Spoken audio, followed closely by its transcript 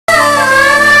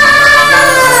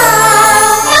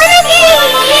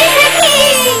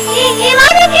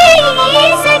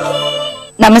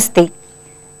నమస్తే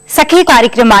సఖీ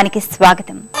కార్యక్రమానికి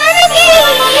స్వాగతం.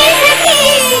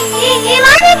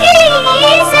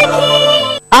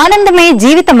 ఆనందమే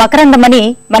జీవిత మకరందమని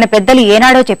మన పెద్దలు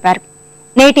ఏనాడో చెప్పారు.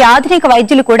 నేటి ఆధునిక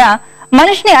వైద్యులు కూడా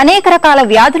మనిషిని అనేక రకాల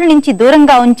వ్యాధుల నుంచి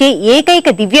దూరంగా ఉంచే ఏకైక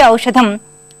దివ్య ఔషధం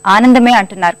ఆనందమే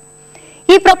అంటున్నారు.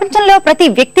 ఈ ప్రపంచంలో ప్రతి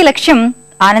వ్యక్తి లక్ష్యం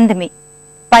ఆనందమే.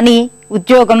 పని,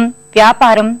 ఉద్యోగం,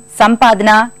 వ్యాపారం,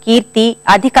 సంపాదన, కీర్తి,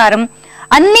 అధికారం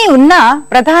అన్నీ ఉన్న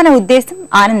ప్రధాన ఉద్దేశం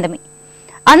ఆనందమే.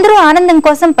 అందరూ ఆనందం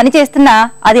కోసం పనిచేస్తున్నా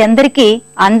అది అందరికీ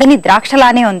అందని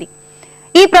ద్రాక్షలానే ఉంది.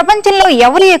 ఈ ప్రపంచంలో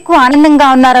ఎవరు ఎక్కువ ఆనందంగా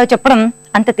ఉన్నారో చెప్పడం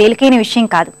అంత తేలికైన విషయం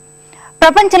కాదు.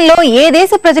 ప్రపంచంలో ఏ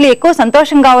దేశ ప్రజలు ఎక్కువ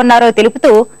సంతోషంగా ఉన్నారో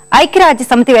తెలుపుతూ ఐక్యరాజ్య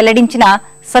సమితి వెల్లడించిన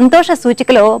సంతోష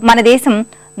సూచికలో మన దేశం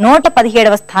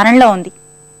 117వ స్థానంలో ఉంది.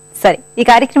 సరే, ఈ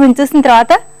కార్యక్రమం చూసిన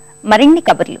తర్వాత మరిన్ని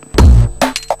కబుర్లు.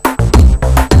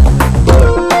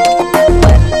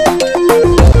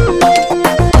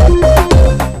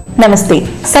 నమస్తే,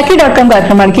 సఖి.com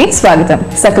కార్యక్రమానికి స్వాగతం.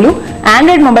 సఖులు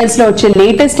ఆండ్రాయిడ్ మొబైల్స్ లో వచ్చే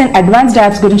లేటెస్ట్ అండ్ అడ్వాన్స్డ్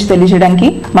యాప్స్ గురించి తెలియజేయడానికి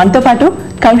మనతో పాటు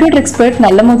కంప్యూటర్ ఎక్స్పర్ట్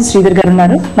నల్లమోదు శ్రీధర్ గారు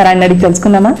ఉన్నారు. మరి ఆయన అడిగి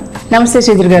తెలుసుకుందామా? నమస్తే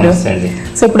శ్రీధర్ గారు.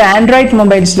 సో ఇప్పుడు ఆండ్రాయిడ్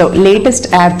మొబైల్స్ లో లేటెస్ట్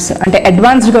యాప్స్ అంటే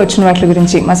అడ్వాన్స్డ్ గా వచ్చిన వాటి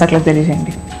గురించి మా సఖులకు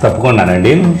తెలియజేయండి.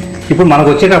 తప్పకుండానండి. ఇప్పుడు మనకు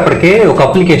వచ్చేటప్పటికే ఒక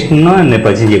అప్లికేషన్ నేను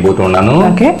పరిచయం చేయబోతున్నాను.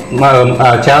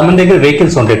 చాలా మంది దగ్గర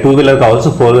వెహికల్స్ ఉంటాయి, 2 వీలర్ కావచ్చు,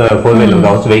 4 వీలర్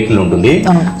కావచ్చు, వెహికల్ ఉంటుంది.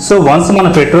 సో వన్స్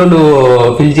మనం పెట్రోల్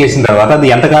ఫిల్ చేసిన తర్వాత అది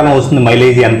ఎంతకాలం వస్తుంది,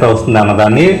 మైలేజ్ ఎంత వస్తుంది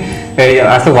అన్నదాన్ని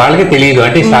అసలు వాళ్ళకే తెలియదు.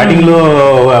 అంటే స్టార్టింగ్ లో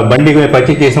బండి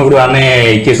పర్చేజ్ చేసినప్పుడు అన్నీ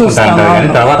ఇచ్చేసుకుంటా అంటారు, కానీ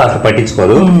తర్వాత అసలు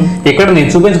పట్టించుకోరు. ఇక్కడ నేను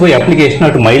చూపించబోయే అప్లికేషన్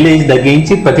అటు మైలేజ్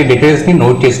తగ్గించి ప్రతి డీటెయిల్స్ ని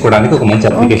నోట్ చేసుకోవడానికి ఒక మంచి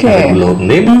అప్లికేషన్ అవైలబుల్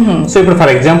అవుతుంది. సో ఇప్పుడు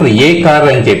ఫర్ ఎగ్జాంపుల్ ఏ కార్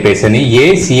అని చెప్పేసి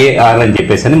ACAR అని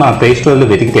చెప్పేసి మన ప్లే స్టోర్ లో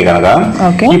వెతికితే కనుక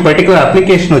ఈ పర్టికులర్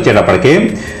అప్లికేషన్ వచ్చేటప్పటికి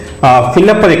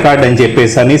ఫిల్అప్ రికార్డ్ అని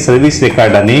చెప్పేసి సర్వీస్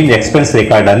రికార్డ్ అని ఎక్స్పెన్స్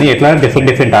రికార్డ్ అని ఇట్లా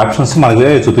డిఫరెంట్ ఆప్షన్స్ మనకు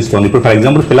చూపిస్తుంది. ఇప్పుడు ఫర్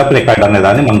ఎగ్జాంపుల్ ఫిల్అప్ రికార్డ్ అనే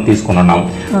దాన్ని మనం తీసుకున్నాం.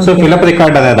 సో ఫిల్అప్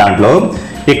రికార్డ్ అనే దాంట్లో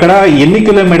ఇక్కడ ఎన్ని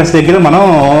కిలోమీటర్స్ దగ్గర మనం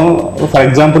ఫర్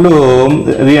ఎగ్జాంపుల్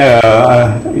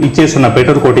ఇచ్చేస్తున్న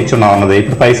పెట్రోల్ కొట్టించున్నాం అన్నది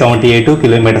ఇప్పుడు 578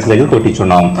 కిలోమీటర్స్ దగ్గర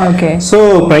కొట్టించున్నాం. సో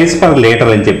ప్రైస్ పర్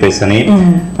లీటర్ అని చెప్పేసి అని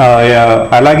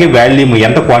అలాగే వాల్యూమ్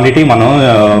ఎంత క్వాంటిటీ మనం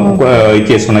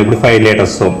ఇచ్చేస్తున్నాం ఇప్పుడు 5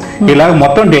 లీటర్స్. ఇలా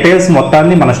మొత్తం డీటెయిల్స్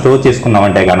మొత్తాన్ని మనం స్టోర్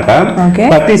చేసుకున్నామంటే కనుక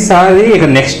ప్రతిసారి ఇక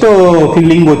నెక్స్ట్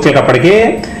ఫిల్లింగ్ వచ్చేటప్పటికే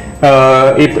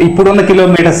ఇప్పుడున్న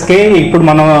కిలోమీటర్స్ కి ఇప్పుడు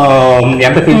మనం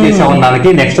ఎంత ఫిల్ చేసామో దానికి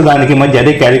నెక్స్ట్ దానికి మధ్య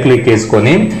అదే క్యాలిక్యులేట్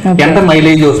చేసుకొని ఎంత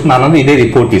మైలేజ్ వస్తుంది అన్నది ఇదే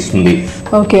రిపోర్ట్ ఇస్తుంది.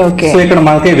 సో ఇక్కడ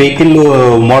మనకి వెహికల్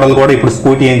మోడల్ కూడా ఇప్పుడు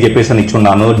స్కూటీ అని చెప్పేసి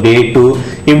ఇచ్చున్నాను, డేట్,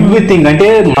 ఎవ్రీథింగ్. అంటే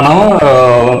మనం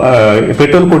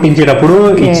పెట్రోల్ కొట్టించేటప్పుడు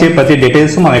ఇచ్చే ప్రతి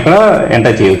డీటెయిల్స్ మనం ఇక్కడ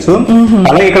ఎంటర్ చేయొచ్చు.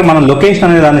 అలాగే ఇక్కడ మనం లొకేషన్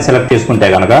అనే దాన్ని సెలెక్ట్ చేసుకుంటే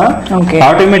కనుక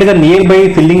ఆటోమేటిక్ గా నియర్ బై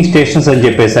ఫిల్లింగ్ స్టేషన్స్ అని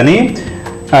చెప్పేసి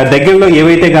దగ్గరలో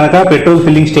ఏవైతే కనుక పెట్రోల్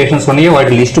ఫిల్లింగ్ స్టేషన్స్ ఉన్నాయో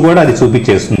వాటి లిస్ట్ కూడా అది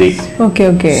చూపించేస్తుంది.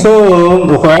 సో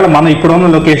ఒకవేళ మనం ఇప్పుడు ఉన్న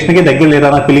లొకేషన్ కి దగ్గర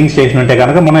ఏదైనా ఫిల్లింగ్ స్టేషన్ ఉంటే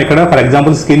కనుక మనం ఇక్కడ ఫర్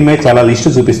ఎగ్జాంపుల్ స్క్రీన్ మీద చాలా లిస్ట్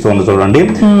చూపిస్తుంది చూడండి.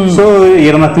 సో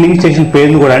ఏదైనా ఫిల్లింగ్ స్టేషన్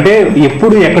పేర్లు కూడా అంటే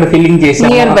ఎప్పుడు ఎక్కడ ఫిల్లింగ్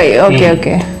చేసాము,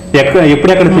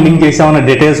 ఎప్పుడు ఎక్కడ ఫిల్లింగ్ చేసామన్న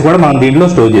డీటెయిల్స్ కూడా మనం దీంట్లో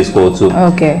స్టోర్ చేసుకోవచ్చు.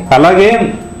 అలాగే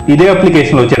ఇదే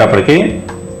అప్లికేషన్ వచ్చేటప్పటికి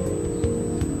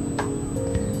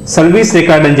సర్వీస్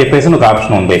రికార్డ్ అని చెప్పేసి ఒక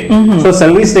ఆప్షన్ ఉంది. సో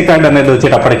సర్వీస్ రికార్డ్ అనేది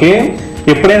వచ్చేటప్పటికి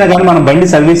ఎప్పుడైనా కానీ మనం బండి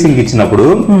సర్వీసింగ్ ఇచ్చినప్పుడు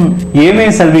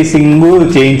ఏమేమి సర్వీసింగ్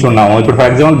చేయించున్నాము, ఇప్పుడు ఫర్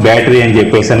ఎగ్జాంపుల్ బ్యాటరీ అని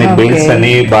చెప్పేసి అని, బెల్ట్స్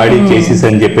అని, బాడీ చేసిస్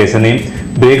అని చెప్పేసి అని,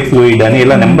 బ్రేక్ ఫ్లూయిడ్ అని,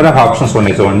 ఇలా నెంబర్ ఆఫ్ ఆప్షన్స్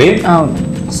ఉన్నాయి చూడండి.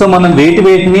 సో మనం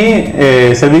వేటిని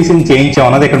సర్వీసింగ్ చేయించాం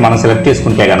అన్నది ఇక్కడ మనం సెలెక్ట్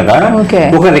చేసుకుంటే కనుక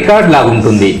ఒక రికార్డ్ లాగా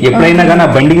ఉంటుంది. ఎప్పుడైనా కానీ ఆ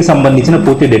బండికి సంబంధించిన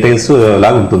పూర్తి డీటెయిల్స్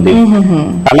లాగా ఉంటుంది.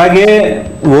 అలాగే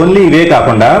ఓన్లీ ఇవే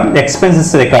కాకుండా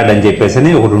ఎక్స్పెన్సెస్ రికార్డ్ అని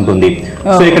చెప్పేసి ఒకటి ఉంటుంది.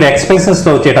 సో ఇక్కడ ఎక్స్పెన్సెస్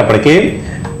లో వచ్చేటప్పటికి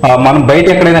మనం బయట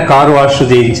ఎక్కడైనా కార్ వాష్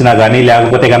చేయించినా గానీ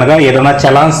లేకపోతే కనుక ఏదైనా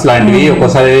చలాన్స్ లాంటివి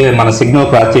ఒక్కోసారి మన సిగ్నల్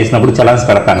క్రాస్ చేసినప్పుడు చలాన్స్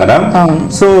కడతాం కదా.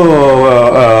 సో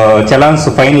చలాన్స్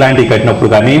ఫైన్ లాంటివి కట్టినప్పుడు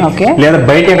కానీ లేదా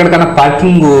బయట ఎక్కడికైనా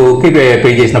పార్కింగ్ కి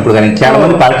పే చేసినప్పుడు కానీ చాలా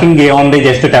మంది పార్కింగ్ ఏముంది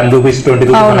జస్ట్ 10 రూపీస్ 20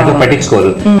 రూపీస్ అన్నట్టు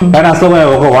పట్టించుకోరు. కానీ అసలు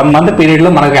ఒక 1 మంత్ పీరియడ్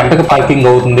లో మనకి ఎంతకు పార్కింగ్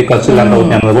అవుతుంది, ఖర్చులు ఎంత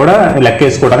అవుతుంది అన్నది కూడా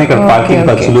లెక్కేసుకోవడానికి ఇక్కడ పార్కింగ్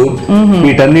ఖర్చులు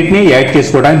వీటన్నిటిని యాడ్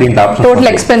చేసుకోవడానికి దీంట్లో ఆప్షన్.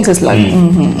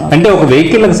 అంటే ఒక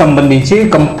వెహికల్ కి సంబంధించి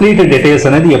కంప్లీట్ డీటెయిల్స్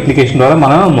అనేది అప్లికేషన్ ద్వారా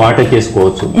మనం మానిటర్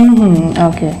చేసుకోవచ్చు.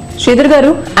 శ్రీధర్ గారు,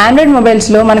 ఆండ్రాయిడ్ మొబైల్స్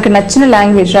లో మనకి నచ్చిన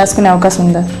లాంగ్వేజ్ రాసుకునే అవకాశం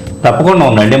ఉందా? తప్పకుండా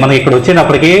ఉందండి. మనకి ఇక్కడ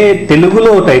వచ్చేటప్పటికి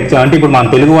తెలుగులో టైప్ అంటే ఇప్పుడు మనం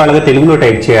తెలుగు వాళ్ళగా తెలుగులో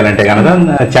టైప్ చేయాలంటే కనుక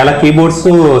చాలా కీబోర్డ్స్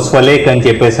స్వలేక్ అని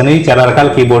చెప్పేసి చాలా రకాల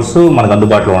కీబోర్డ్స్ మనకు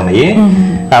అందుబాటులో ఉన్నాయి.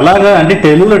 అలాగా అంటే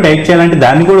తెలుగులో టైప్ చేయాలంటే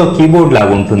దాన్ని కూడా ఒక కీబోర్డ్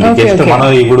లాగా ఉంటుంది. జస్ట్ మనం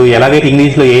ఇప్పుడు ఎలాగైతే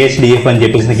ఇంగ్లీష్ లో AHDF అని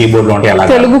చెప్పేసిన కీబోర్డ్ లో ఉంటాయి, అలా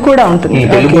తెలుగు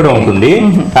కూడా ఉంటుంది.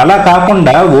 అలా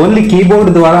కాకుండా ఓన్లీ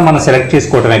కీబోర్డ్ ద్వారా మనం సెలెక్ట్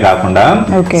చేసుకోవటమే కాకుండా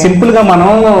సింపుల్ గా మనం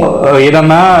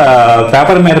ఏదన్నా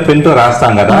పేపర్ మీద పెన్ తో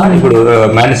రాస్తాం కదా ఇప్పుడు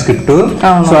మాన్యుస్క్రిప్ట్,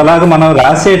 సో అలాగా మనం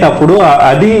రాసేటప్పుడు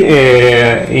అది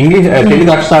ఇంగ్లీష్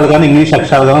తెలుగు అక్షరాలు కానీ ఇంగ్లీష్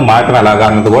అక్షరాలు కానీ మార్చడం అలాగా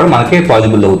అన్నది కూడా మనకే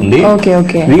పాసిబుల్ అవుతుంది.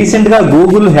 రీసెంట్ గా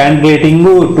Google hand writing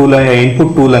tool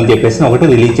input tool అని చెప్పేసి ఒకటి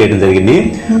రిలీజ్ చేయడం జరిగింది.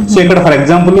 సో ఇక్కడ ఫర్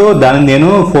ఎగ్జాంపుల్ దాన్ని నేను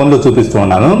ఫోన్ లో చూపిస్తూ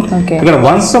ఉన్నాను. ఇక్కడ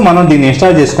వన్స్ మనం దీన్ని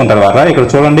ఇన్స్టాల్ చేసుకున్న తర్వాత ఇక్కడ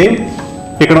చూడండి,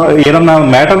 ఇక్కడ ఏదన్నా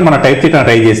మ్యాటర్ మనం టైప్ చేయడానికి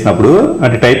ట్రై చేసినప్పుడు,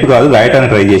 అంటే టైప్ కాదు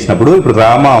రాయటానికి ట్రై చేసినప్పుడు ఇప్పుడు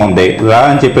రామా ఉంది, రా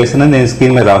అని చెప్పేసి నేను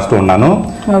స్క్రీన్ మీద రాస్తూ ఉన్నాను.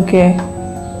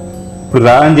 ఇప్పుడు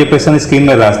రా అని చెప్పేసి స్క్రీన్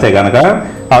మీద రాస్తే కనుక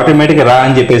ఆటోమేటిక్ రా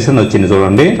అని చెప్పేసి వచ్చింది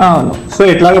చూడండి. సో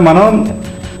ఇట్లాగా మనం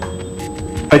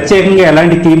ప్రత్యేకంగా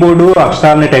ఎలాంటి కీబోర్డు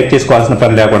అక్షరాలని టైప్ చేసుకోవాల్సిన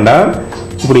పని లేకుండా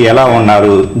ఇప్పుడు ఎలా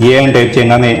ఉన్నారు ఏ అని టైప్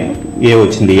చేయగానే ఏ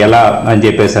వచ్చింది, ఎలా అని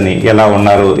చెప్పేసి అని ఎలా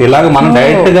ఉన్నారు, ఇలాగ మనం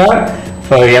డైరెక్ట్ గా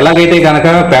ఎలాగైతే కనుక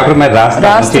పేపర్ మీద రాస్తాం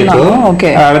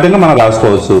ఆ విధంగా మనం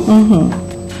రాసుకోవచ్చు.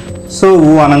 సో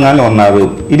అనగానే ఉన్నారు.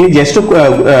 ఇది just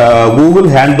Google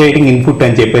hand writing input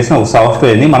అని చెప్పేసి ఒక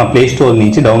సాఫ్ట్వేర్ ని మన ప్లే స్టోర్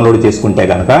నుంచి డౌన్లోడ్ చేసుకుంటే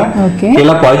కనుక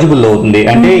ఇలా పాసిబుల్ అవుతుంది.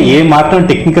 అంటే ఏ మాత్రం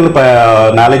టెక్నికల్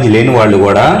నాలెడ్జ్ లేని వాళ్ళు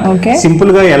కూడా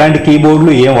సింపుల్ గా ఎలాంటి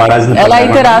కీబోర్డులు ఏం వాడాల్సిన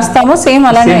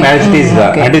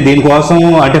అంటే దీనికోసం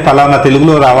అంటే ఫలానా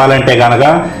తెలుగులో రావాలంటే కనుక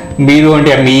మీరు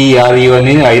అంటే ME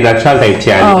అని 5 అక్షరాలు టైప్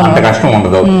చేయాలి, అంత కష్టం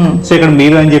ఉండదు. సో ఇక్కడ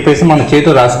మీరు అని చెప్పేసి మనం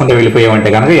చేతితో రాసుకుంటే వెళ్ళిపోయామంటే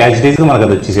కనుక యాజిటీస్ గా మనకు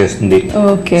అది వచ్చేసేస్తుంది.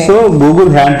 So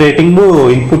Google hand writing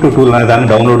input tool అనే దాన్ని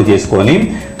డౌన్లోడ్ చేసుకొని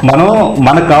మనం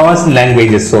మనకు కావాల్సిన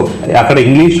లాంగ్వేజెస్ అక్కడ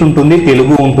ఇంగ్లీష్ ఉంటుంది,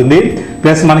 తెలుగు ఉంటుంది,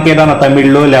 ప్లస్ మనకి ఏదైనా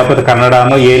తమిళ్లో లేకపోతే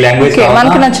కన్నడనో ఏ లాంగ్వేజ్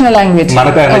మనకు నచ్చిన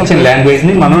లాంగ్వేజ్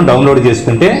ని మనం డౌన్లోడ్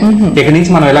చేసుకుంటే ఇక్కడ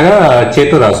నుంచి మనం ఇలాగా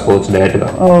చేతితో రాసుకోవచ్చు డైరెక్ట్ గా.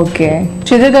 ఓకే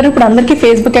శ్రీధర్ గారు, ఇప్పుడు అందరికి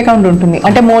ఫేస్బుక్ అకౌంట్ ఉంటుంది,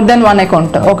 అంటే మోర్ దెన్ 1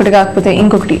 అకౌంట్, ఒకటి కాకపోతే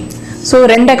ఇంకొకటి. సో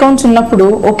 2 అకౌంట్స్ ఉన్నప్పుడు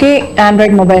ఒకే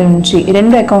ఆండ్రాయిడ్ మొబైల్ నుంచి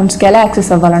 2 అకౌంట్స్ కి ఎలా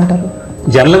యాక్సెస్ అవ్వాలంటారు?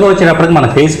 జనరల్ గా వచ్చేటప్పటికి మన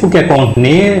ఫేస్బుక్ అకౌంట్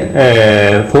ని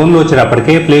ఫోన్ లో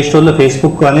వచ్చేటప్పటికే ప్లే స్టోర్ లో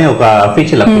ఫేస్బుక్ అనే ఒక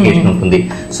అఫీషియల్ అప్లికేషన్ ఉంటుంది.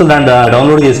 సో దాన్ని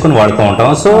డౌన్లోడ్ చేసుకుని వాడుతూ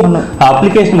ఉంటాం. సో ఆ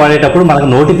అప్లికేషన్ వాడేటప్పుడు మనకు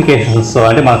నోటిఫికేషన్స్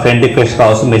అంటే మన ఫ్రెండ్ రిక్వెస్ట్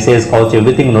కావచ్చు, మెసేజ్ కావచ్చు,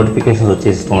 ఎవ్రీథింగ్ నోటిఫికేషన్స్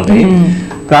వచ్చేస్తూ ఉంటాయి.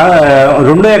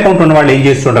 రెండో అకౌంట్ ఉన్న వాళ్ళు ఏం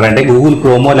చేస్తుంటారంటే గూగుల్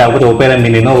క్రోమో లేకపోతే ఓపెరా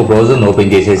మినీనో ఒక బ్రౌజర్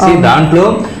ఓపెన్ చేసేసి దాంట్లో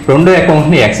రెండో అకౌంట్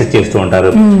ని యాక్సెస్ చేస్తూ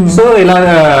ఉంటారు. సో ఇలా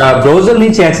బ్రౌజర్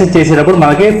నుంచి యాక్సెస్ చేసేటప్పుడు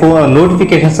మనకి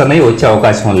నోటిఫికేషన్స్ అనేవి వచ్చే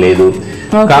అవకాశం లేదు.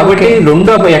 కాబట్టి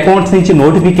 2 అకౌంట్స్ నుంచి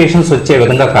నోటిఫికేషన్స్ వచ్చే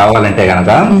విధంగా కావాలంటే కనుక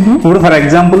ఇప్పుడు ఫర్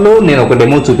ఎగ్జాంపుల్ నేను ఒక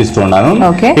డెమో చూపిస్తున్నాను.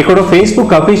 ఇక్కడ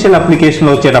ఫేస్బుక్ అఫీషియల్ అప్లికేషన్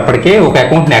లో వచ్చేటప్పటికే ఒక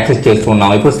అకౌంట్ ని యాక్సెస్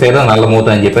చేస్తున్నాం. ఇప్పుడు శ్రీధర్ నల్లమూత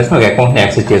అని చెప్పేసి ఒక అకౌంట్ ని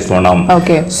యాక్సెస్ చేస్తున్నాం.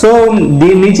 సో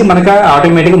దీని నుంచి మనకు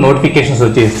ఆటోమేటిక్ నోటిఫికేషన్స్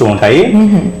వచ్చేస్తూ ఉంటాయి.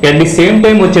 అట్ ది సేమ్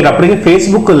టైం వచ్చేటప్పటికి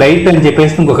ఫేస్బుక్ లైట్ అని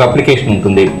చెప్పేసి ఇంకొక అప్లికేషన్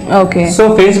ఉంటుంది. సో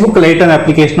ఫేస్బుక్ లైట్ అనే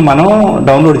అప్లికేషన్ మనం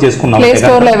డౌన్లోడ్ చేసుకున్నాం, ప్లే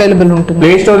స్టోర్ లో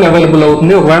అవైలబుల్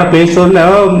అవుతుంది. ఒకవేళ ప్లే స్టోర్ లో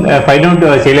ఫైండ్ అవుట్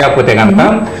చేయలేకపోతే కనుక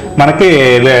మనకి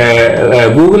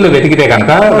గూగుల్లో వెతికితే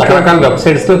కనుక రకరకాల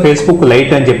వెబ్సైట్స్ లో ఫేస్బుక్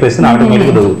లైట్ అని చెప్పేసి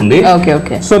ఆటోమేటిక్ దొరుకుతుంది.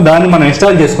 సో దాన్ని మనం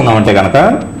ఇన్స్టాల్ చేసుకున్నామంటే కనుక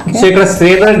సో ఇక్కడ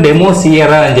శ్రీధర్ డెమో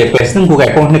సియరా అని చెప్పేసి ఇంకొక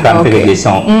అకౌంట్ ని కాన్ఫిగర్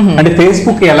చేసాం. అంటే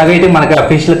ఫేస్బుక్ ఎలాగైతే మనకి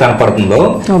అఫీషియల్ కనపడుతుందో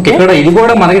ఇక్కడ ఇది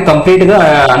కూడా మనకి కంప్లీట్ గా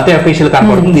అంతే అఫీషియల్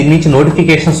కనపడుతుంది. దీని నుంచి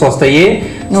నోటిఫికేషన్స్ వస్తాయి.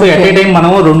 సో ఎట్ ఏ టైం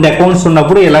మనం 2 అకౌంట్స్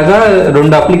ఉన్నప్పుడు ఇలాగా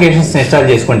 2 అప్లికేషన్స్ ఇన్స్టాల్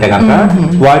చేసుకుంటే కనుక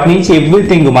వాటి నుంచి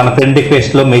ఎవ్రీథింగ్ మన ఫ్రెండ్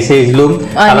రిక్వెస్ట్ లో మెసేజ్లు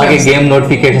అలాగే గేమ్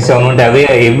నోటిఫికేషన్స్ ఏమైనా ఉంటే అవే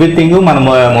ఎవ్రీథింగ్ మన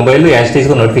మొబైల్ లో యాస్టీస్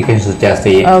గా నోటిఫికేషన్స్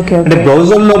వచ్చేస్తాయి. అంటే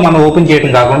బ్రౌజర్ లో మనం ఓపెన్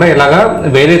చేయడం కాకుండా ఇలాగా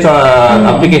వేరే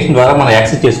అప్లికేషన్ ద్వారా మనం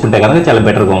యాక్సెస్ చేసుకుంటే కనుక చాలా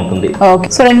బెటర్ గా ఉంటుంది.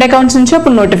 సో 2 అకౌంట్స్ నుంచి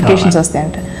అప్పుడు నోటిఫికేషన్స్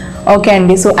వస్తాయంట. ఓకే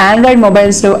అండి. సో ఆండ్రాయిడ్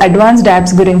మొబైల్స్ లో అడ్వాన్స్డ్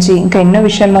యాప్స్ గురించి ఇంకా ఎన్నో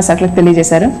విషయాలు మా సఖలకు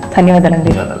తెలియజేశారు.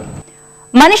 ధన్యవాదాలండి.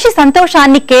 మనిషి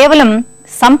సంతోషాన్ని కేవలం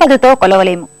సంపదతో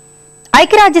కొలవలేము.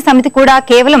 ఐక్యరాజ్య సమితి కూడా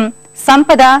కేవలం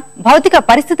సంపద, భౌతిక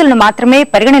పరిస్థితులను మాత్రమే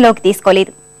పరిగణలోకి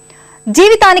తీసుకోలేదు.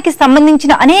 జీవితానికి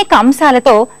సంబంధించిన అనేక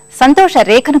అంశాలతో సంతోష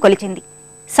రేఖను కొలిచింది.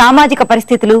 సామాజిక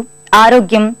పరిస్థితులు,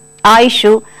 ఆరోగ్యం, ఆయుష్,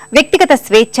 వ్యక్తిగత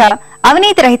స్వేచ్ఛ,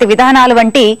 అవినీతి రహిత విధానాలు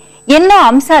వంటి ఎన్నో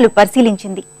అంశాలు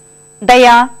పరిశీలించింది. దయ,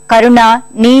 కరుణ,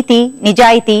 నీతి,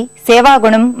 నిజాయితీ,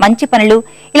 సేవాగుణం, మంచి పనులు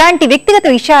ఇలాంటి వ్యక్తిగత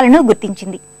విషయాలను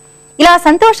గుర్తించింది. ఇలా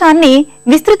సంతోషాన్ని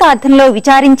విస్తృతార్థంలో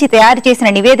విచారించి తయారు చేసిన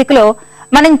నివేదికలో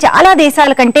మనం చాలా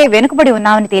దేశాల కంటే వెనుకబడి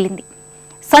ఉన్నామని తేలింది.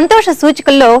 సంతోష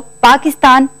సూచికల్లో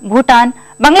పాకిస్తాన్, భూటాన్,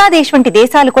 బంగ్లాదేశ్ వంటి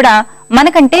దేశాలు కూడా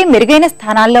మనకంటే మెరుగైన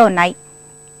స్థానాల్లో ఉన్నాయి.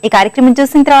 ఈ కార్యక్రమం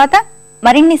చూసిన తర్వాత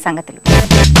మరిన్ని సంగతులు.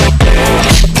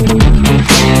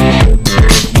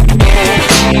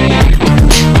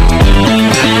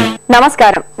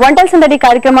 నమస్కారం. వంటల సందడి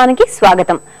కార్యక్రమానికి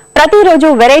స్వాగతం. ప్రతిరోజు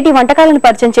వెరైటీ వంటకాలను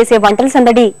పరిచయం చేసే వంటల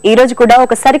సందడి ఈ రోజు కూడా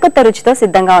ఒక సరికొత్త రుచితో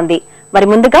సిద్ధంగా ఉంది. మరి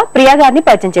ముందుగా ప్రియా గారిని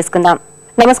పరిచయం చేసుకుందాం.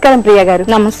 నమస్కారం ప్రియా గారు.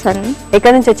 నమస్కారం.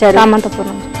 ఎక్కడి నుంచి వచ్చారు?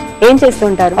 రామంతపురం. ఏం చేస్తూ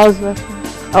ఉంటారు? House wife.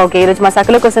 ఓకే, ఈ రోజు మా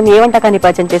సకల కోసం ఏ వంటకాన్ని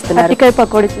పరిచయం చేస్తున్నారు? అరటికాయ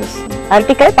పకోడీ చేస్తాం.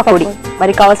 అరటికాయ పకోడీ.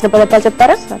 మరి కావాల్సిన పదార్థాలు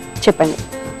చెప్తారా? చెప్పండి.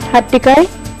 అరటికాయ,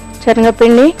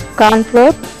 శనగపిండి, కార్న్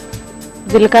ఫ్లోర్,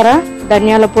 జీలకర్ర,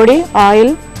 ధనియాల పొడి,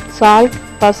 ఆయిల్, సాల్ట్,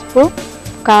 పసుపు,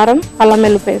 కారం, అల్లం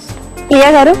వెల్లుల్లి పేస్ట్. ప్రియా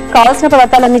గారు, కావాల్సిన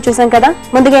పదార్థాలన్నీ చూసాం కదా,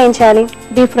 ముందుగా ఏం చేయాలి?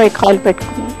 డీప్ ఫ్రై ఆయిల్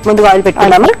పెట్టుకున్నాం. ముందుగా ఆయిల్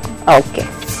పెట్టుకున్నామా? ఓకే.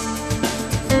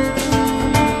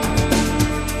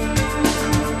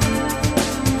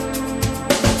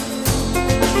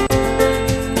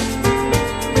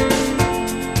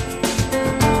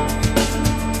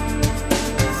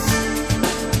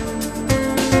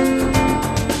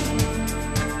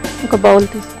 ఒక బౌల్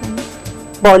తీసుకోండి.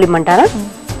 బౌల్ ఇమ్మంటారా?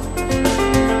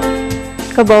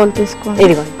 ఒక బౌల్ తీసుకోండి.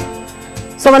 ఇదిగోండి.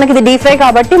 సో మనకి ఇది డీప్ ఫ్రై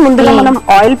కాబట్టి ముందుగా మనం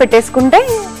ఆయిల్ పెట్టేసుకుంటే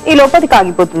ఈ లోపు అది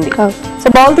కాగిపోతుంది. సో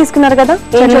బౌల్ తీసుకున్నారు కదా,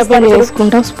 శనగపిండి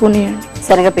వేసుకుంటాం. స్పూన్ వేయండి.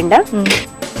 శనగపిండ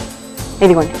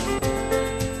ఇదిగోండి.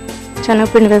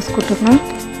 శనగపిండి వేసుకుంటున్నాం.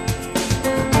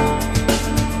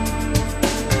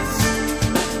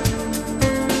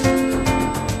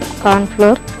 కార్న్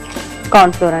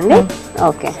ఫ్లోర్ అండి.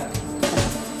 ఓకే.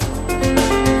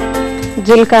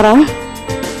 జీలకర్ర.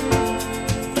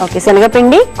 ఓకే,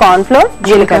 శనగపిండి, కార్న్ ఫ్లోర్,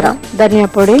 జీలకర్ర, ధనియా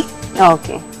పొడి,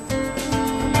 ఓకే,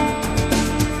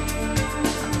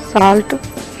 సాల్ట్,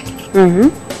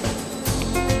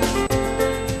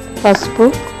 పసుపు,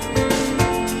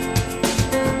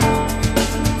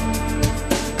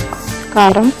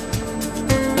 కారం,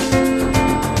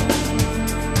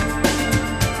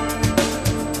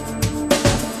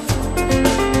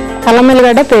 అల్లం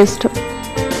వెల్లిగడ్డ పేస్ట్,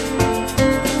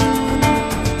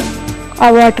 ఆ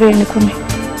వాటర్ వేసుకుని.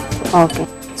 ఓకే.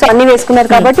 సో అన్ని వేసుకున్నారు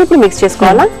కాబట్టి ఇప్పుడు మిక్స్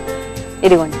చేసుకోవాలా?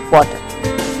 ఇదిగోండి వాటర్.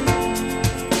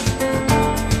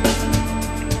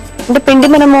 అంటే పిండి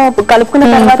మనము కలుపుకున్న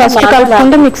తర్వాత ఫస్ట్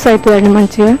కలుపుకుంటే మిక్స్ అవుతుందండి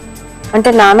మంచిగా.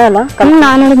 అంటే నానాలా?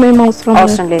 నానడం మేము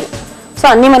అవసరం లేదు. సో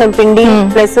అన్ని మనం పిండి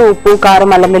ప్లస్ ఉప్పు,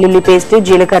 కారం, అల్లం వెల్లుల్లి పేస్ట్,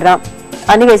 జీలకర్ర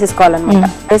అన్ని వేసేసుకోవాలన్నమాట.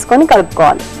 వేసుకొని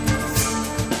కలుపుకోవాలి.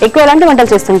 ఎక్కువ ఎలాంటి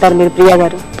వంటలు చేస్తుంటారు మీరు ప్రియా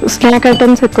గారు? స్నాక్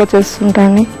ఐటమ్స్ ఎక్కువ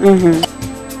చేస్తుంటాను.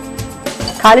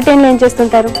 ఖాళీ టైంలో ఏం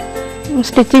చేస్తుంటారు?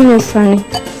 స్టిచ్చింగ్ చేస్తాను.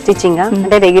 స్టిచ్చింగ్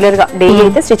అంటే రెగ్యులర్ గా డైలీ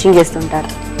అయితే స్టిచ్చింగ్ చేస్తుంటారు.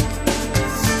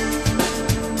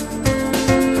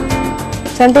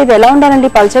 అంటే ఇది ఎలా ఉండాలండి?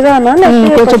 పల్చగా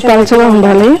కొంచెం పల్చగా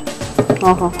ఉండాలి.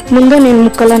 ఓహో. ముందు నేను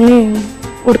ముక్కలన్నీ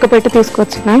ఉడకపెట్టి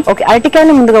తీసుకొచ్చిన. ఓకే,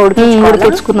 అరటికాయలు ముందుగా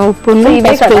ఉడికించుకున్నా. ఉప్పు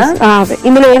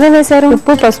ఇందులో ఏమేమి వేసారు?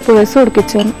 ఉప్పు పసుపు వేసి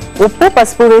ఉడికించాను. ఉప్పు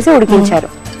పసుపు వేసి ఉడికించారు.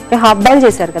 హాఫ్ బాయిల్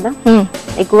చేశారు కదా,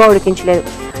 ఎక్కువగా ఉడికించలేదు.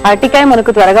 అరటికాయ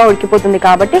మనకు త్వరగా ఉడికిపోతుంది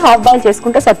కాబట్టి హాఫ్ బాయిల్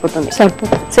చేసుకుంటే సరిపోతుంది.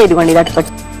 సో ఇదిగోండి ఇది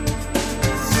అటుపట్టి.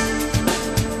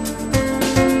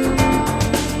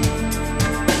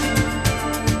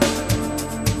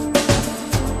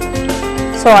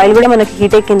 సో ఆయిల్ కూడా మనకి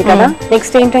హీట్ ఎక్కింది కదా,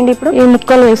 నెక్స్ట్ ఏంటండి ఇప్పుడు? ఈ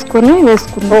ముక్కలు వేసుకున్నాం.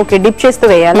 ఓకే, డిప్ చేస్తూ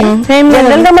వేయాలి.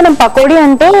 జనరల్ గా మనం పకోడీ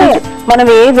అంటే మనం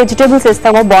ఏ వెజిటేబుల్స్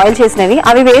వేస్తామో బాయిల్ చేసినవి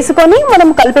అవి వేసుకొని మనం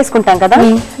కలిపేసుకుంటాం కదా.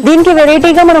 దీనికి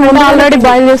వెరైటీగా మనం ఆల్రెడీ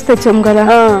బాయిల్ చేసి తెచ్చాం కదా,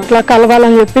 ఇట్లా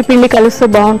కలవాలని చెప్పి పిండి కలిస్తే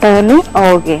బాగుంటాయని.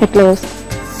 ఓకే, ఇట్లా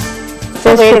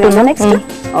నెక్స్ట్.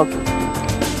 ఓకే.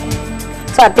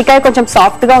 సో అరటికాయ కొంచెం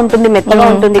సాఫ్ట్ గా ఉంటుంది, మెత్తగా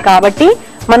ఉంటుంది కాబట్టి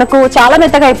మనకు చాలా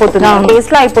మెత్తగా అయిపోతుంది,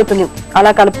 టేస్ట్ లో అయిపోతుంది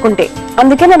అలా కలుపుకుంటే.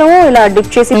 అందుకే మనం ఇలా డిప్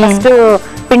చేసి ఫస్ట్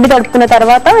పిండి తడుపుకున్న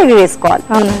తర్వాత ఇవి వేసుకోవాలి.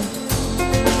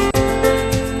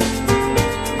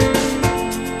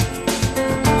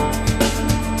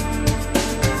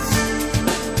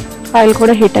 ఆయిల్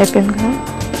కూడా హీట్ అయిపోయింది కదా.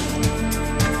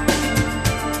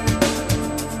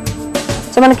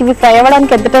 సో మనకి ఇవి ఫ్రై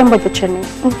అవ్వడానికి ఎంత టైం పట్టొచ్చండి?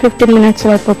 15 minutes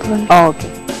అయిపోతుంది. ఓకే.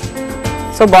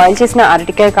 సో బాయిల్ చేసిన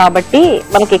అరటికాయ కాబట్టి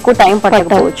మనకి ఎక్కువ టైం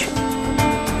పట్టకపోవచ్చు.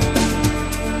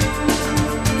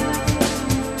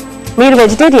 మీరు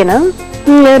వెజిటేరియనా?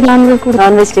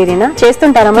 నాన్ వెజిటేరియనా?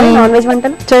 చేస్తుంటారా మరి నాన్ వెజ్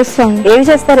వంటలు? చేస్తాను. ఏవి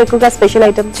చేస్తారు ఎక్కువగా? Special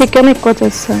item? చికెన్ ఎక్కువ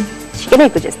చేస్తాను. చికెన్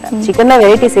ఎక్కువ చేస్తారు. చికెన్ లో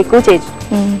వెరైటీస్ ఎక్కువ చేయొచ్చు.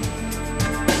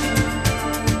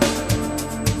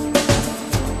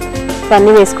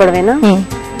 అన్ని వేసుకోవడమేనా?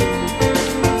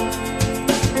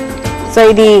 సో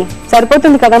ఇది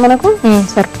సరిపోతుంది కదా మనకు?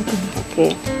 సరిపోతుంది. ఓకే,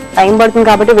 టైం పడుతుంది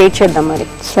కాబట్టి వెయిట్ చేద్దాం మరి.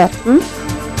 సార్.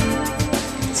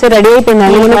 సో రెడీ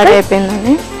అయిపోయిందండి? రెడీ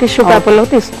అయిపోయిందండి. టిష్యూ పేపర్ లో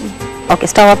తీసుకుందాం. ఓకే,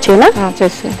 స్టవ్ ఆఫ్ చేయాలా?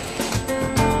 చేసేయండి.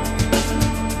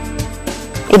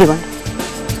 ఇదిగోండి.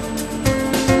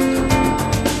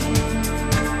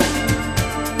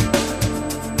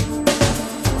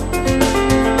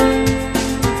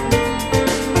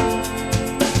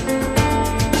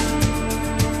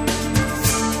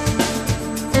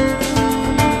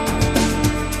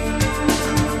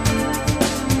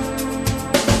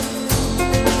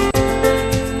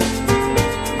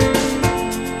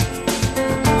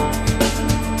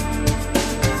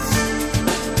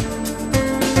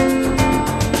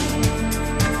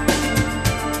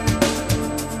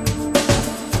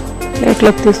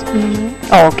 లోకి తీసుకున్నాను.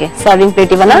 ఓకే, సర్వింగ్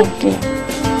ప్లేట్ ఇవ్వనా?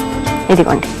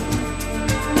 ఇదిగోండి.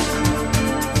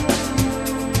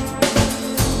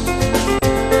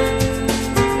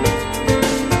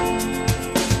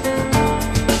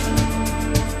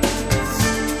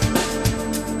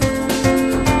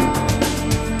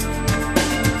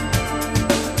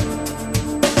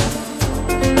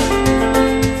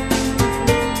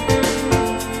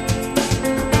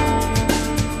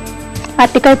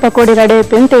 అరటికాయ పకోడీ రెడీ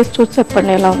అయిపోయింది. టేస్ట్ చూసి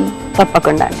చెప్పండి ఎలా ఉంది.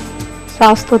 తప్పకుండా అండి.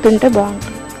 సాస్తో తింటే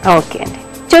బాగుంటుంది. ఓకే అండి.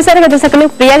 చూసారు కదా దర్శకులు,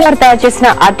 ప్రియా గారు తయారు చేసిన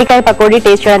అరటికాయ పకోడీ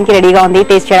టేస్ట్ చేయడానికి రెడీగా ఉంది.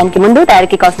 టేస్ట్ చేయడానికి ముందు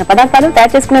తయారీకి కావాల్సిన పదార్థాలు,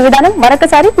 తయారు చేసుకునే విధానం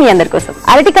మరొకసారి మీ అందరి కోసం.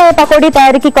 అరటికాయ పకోడీ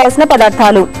తయారీకి కావాల్సిన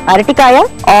పదార్థాలు: అరటికాయ,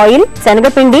 ఆయిల్,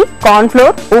 శనగపిండి, కార్న్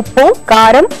ఫ్లోర్, ఉప్పు,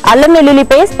 కారం, అల్లం వెల్లుల్లి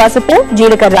పేస్ట్, పసుపు,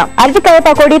 జీలకర్ర. అరటికాయ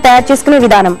పకోడీ తయారు చేసుకునే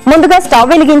విధానం: ముందుగా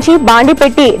స్టవ్ వెలిగించి బాండి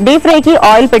పెట్టి డీప్ ఫ్రై కి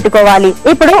ఆయిల్ పెట్టుకోవాలి.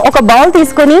 ఇప్పుడు ఒక బౌల్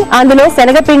తీసుకుని అందులో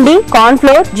శనగపిండి, కార్న్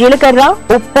ఫ్లోర్, జీలకర్ర,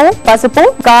 ఉప్పు, పసుపు,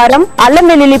 కారం, అల్లం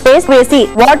వెల్లుల్లి పేస్ట్ వేసి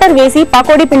వాటర్ వేసి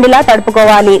పకోడీ పిండిలా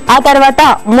తడుపుకోవాలి. ఆ తర్వాత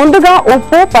ముందుగా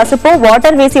ఉప్పు, పసుపు,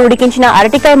 వాటర్ వేసి ఉడికించిన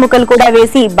అరటికాయ ముక్కలు కూడా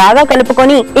వేసి బాగా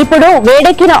కలుపుకొని ఇప్పుడు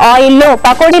వేడెక్కిన ఆయిల్ లో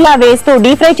పకోడీలా వేస్తూ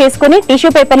డీప్ ఫ్రై చేసుకుని టిష్యూ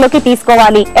పేపర్ లోకి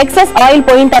తీసుకోవాలి. ఎక్సెస్ ఆయిల్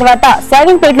పోయిన తర్వాత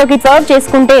సర్వింగ్ ప్లేట్ లోకి సర్వ్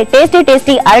చేసుకుంటే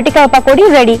టేస్టీ అరటికాయ పకోడీ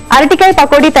రెడీ. అరటికాయ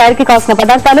పకోడీ తయారీకి కావాల్సిన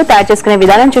పదార్థాలు, తయారు చేసుకునే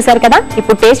విధానం చూసారు కదా.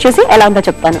 ఇప్పుడు టేస్ట్ చూసి ఎలా ఉందో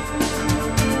చెప్తాను.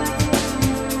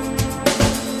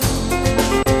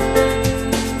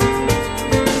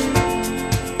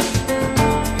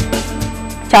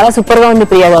 చాలా సూపర్ గా ఉంది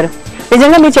ప్రియా గారు.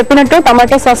 నిజంగా మీరు చెప్పినట్టు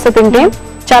టమాటో సాస్ తో తింటే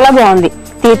చాలా బాగుంది.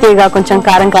 తీయగా, కొంచెం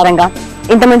కారంగా.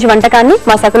 ఇంత మంచి వంటకాన్ని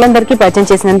మా సకులందరికీ పరిచయం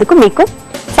చేసినందుకు మీకు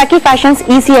సఖీ ఫ్యాషన్స్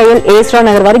ECIL AS రావు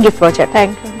నగర్ వారి గిఫ్ట్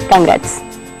వచ్చారు. కంగ్రాట్స్.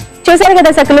 చూసారు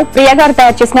కదా సకులు, ప్రియా గారు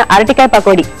తయారు చేసిన అరటికాయ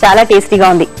పకోడీ చాలా టేస్టీగా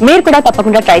ఉంది. మీరు కూడా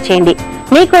తప్పకుండా ట్రై చేయండి.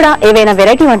 మీకు కూడా ఏవైనా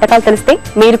వెరైటీ వంటకాలు తెలిస్తే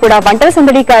మీరు కూడా వంటల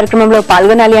సందడి కార్యక్రమంలో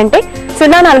పాల్గొనాలి అంటే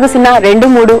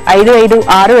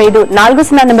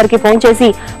 0402255654 నంబర్ కి ఫోన్ చేసి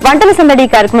వంటల సందడి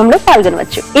కార్యక్రమంలో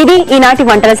పాల్గొనవచ్చు. ఇది ఈనాటి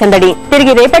వంటల సందడి.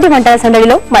 తిరిగి రేపటి వంటల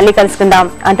సందడిలో మళ్ళీ కలుసుకుందాం.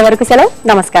 అంతవరకు సెలవు,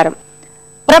 నమస్కారం.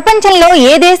 ప్రపంచంలో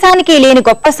ఏ దేశానికి లేని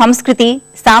గొప్ప సంస్కృతి,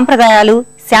 సాంప్రదాయాలు,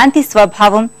 శాంతి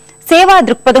స్వభావం, సేవా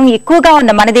దృక్పథం ఎక్కువగా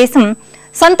ఉన్న మన దేశం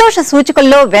సంతోష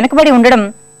సూచికల్లో వెనుకబడి ఉండడం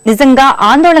నిజంగా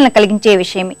ఆందోళన కలిగించే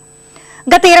విషయమే.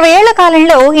 గత 20 ఏళ్ల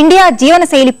కాలంలో ఇండియా జీవన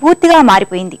శైలి పూర్తిగా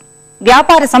మారిపోయింది.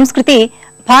 వ్యాపార సంస్కృతి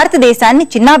భారతదేశాన్ని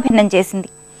చిన్నాభిన్నం చేసింది.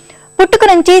 పుట్టుక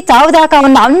నుంచి చావు దాకా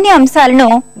ఉన్న అన్ని అంశాలను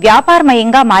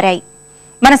వ్యాపారమయంగా మారాయి.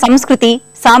 మన సంస్కృతి,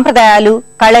 సాంప్రదాయాలు,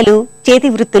 కళలు, చేతి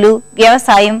వృత్తులు,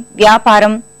 వ్యవసాయం,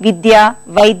 వ్యాపారం, విద్య,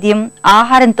 వైద్యం,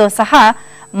 ఆహారంతో సహా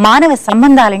మానవ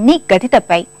సంబంధాలన్నీ గతి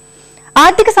తప్పాయి.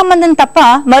 ఆర్థిక సంబంధం తప్ప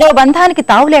మరో బంధానికి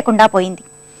తావు లేకుండా పోయింది.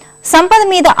 సంపద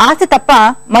మీద ఆశ తప్ప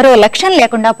మరో లక్ష్యం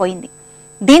లేకుండా పోయింది.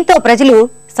 దీంతో ప్రజలు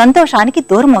సంతోషానికి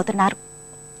దూరం అవుతున్నారు.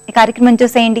 ఈ కార్యక్రమం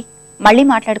చూసేయండి, మళ్ళీ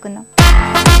మాట్లాడుకుందాం.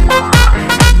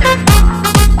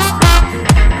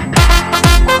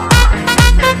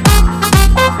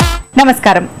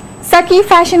 నమస్కారం. సఖీ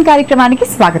ఫ్యాషన్ కార్యక్రమానికి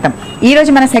స్వాగతం. ఈ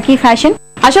రోజు మన సఖీ ఫ్యాషన్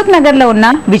అశోక్ నగర్ లో ఉన్న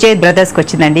విజయ్ బ్రదర్స్ కి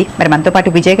వచ్చిందండి. మరి మనతో పాటు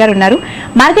విజయ్ గారు ఉన్నారు.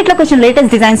 మార్కెట్ లోకి వచ్చిన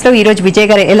లేటెస్ట్ డిజైన్స్ లో ఈ రోజు విజయ్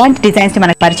గారు ఎలాంటి డిజైన్స్ ని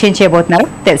మనకు పరిచయం చేయబోతున్నారు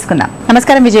తెలుసుకుందాం.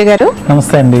 నమస్కారం విజయ్ గారు.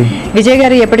 నమస్తే అండి. విజయ్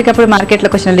గారు, ఎప్పటికప్పుడు మార్కెట్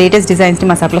లోకి వచ్చిన లేటెస్ట్ డిజైన్స్ ని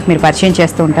మా సకులకు మీరు పరిచయం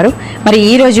చేస్తూ ఉంటారు. మరి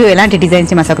ఈ రోజు ఎలాంటి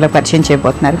డిజైన్స్ ని మా సకులకు పరిచయం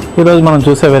చేయబోతున్నారు? ఈ రోజు మనం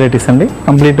చూసే వెరైటీస్ అండి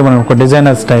కంప్లీట్ మనం ఒక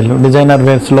డిజైనర్ స్టైల్, డిజైనర్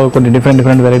వేర్స్ లో కొన్ని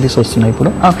డిఫరెంట్ వెరైటీస్ వస్తున్నాయి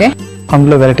ఇప్పుడు. ఓకే,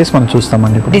 అందులో వెరైటీస్ మనం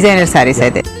చూస్తామండి ఇప్పుడు. డిజైనర్ సారీస్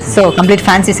అయితే so complete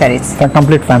fancy saris.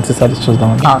 Complete fancy saris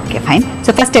చూద్దామండి. Okay fine. సో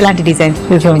ఫస్ట్ ఎలాంటి డిజైన్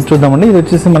చూద్దామండి. ఇది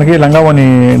వచ్చేసి మనకి లంగావోని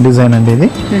డిజైన్ అండి. ఇది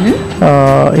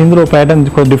ఇందులో ప్యాటర్న్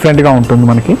డిఫరెంట్ గా ఉంటుంది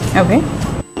మనకి. ఓకే,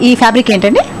 ఈ ఫ్యాబ్రిక్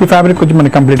ఏంటండి? ఈ ఫ్యాబ్రిక్ వచ్చి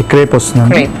మనకి కంప్లీట్ క్రేప్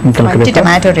వస్తుంది.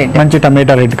 మంచి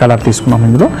టమాటో రెడ్ కలర్ తీసుకున్నాం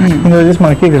ఇందులో. ఇందులో వచ్చేసి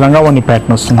మనకి లంగావోని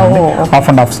ప్యాటర్న్ వస్తుంది, హాఫ్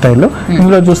అండ్ హాఫ్ స్టైల్.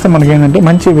 ఇందులో చూస్తే మనకి ఏంటంటే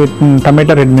మంచి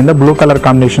టమాటో రెడ్ మీద బ్లూ కలర్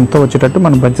కాంబినేషన్ తో వచ్చేటట్టు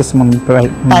మనం బడ్జెస్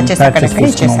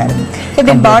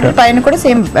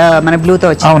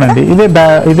అవునండి. ఇదే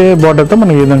బార్డర్ తో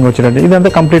మనకి ఈ విధంగా వచ్చేటట్టు.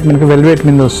 ఇదంతా కంప్లీట్ మనకి వెల్వెట్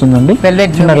మీద వస్తుందండి,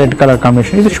 చిన్న రెడ్ కలర్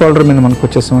కాంబినేషన్. ఇది షోల్డర్ మీద మనకు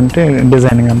వచ్చేసి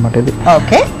డిజైనింగ్ అనమాట. ఇది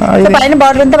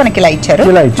బార్డర్ అంతా మనకి ఇలా ఇచ్చారు,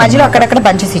 మధ్యలో అక్కడక్కడ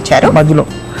బంచెస్ ఇచ్చారు, మధ్యలో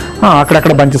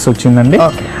అక్కడక్కడ బంచెస్ వచ్చిందండి.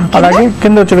 అలాగే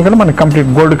కింద వచ్చేటప్పుడు మనకి కంప్లీట్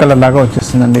గోల్డ్ కలర్ లాగా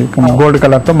వచ్చేస్తుందండి. గోల్డ్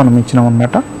కలర్ తో మనం ఇచ్చినాం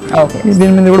అనమాట.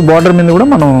 దీని మీద కూడా బార్డర్ మీద కూడా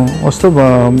మనం వస్తూ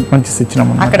బంచెస్ ఇచ్చినాం,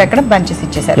 అక్కడక్కడ బంచెస్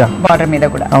ఇచ్చేసారు బార్డర్ మీద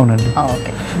కూడా. అవునండి.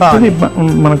 ఇది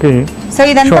మనకి సో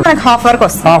ఇదంతా మనకి హాఫ్ వర్క్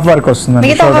వస్తుంది.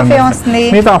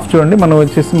 మిగతా హాఫ్ చూడండి మనం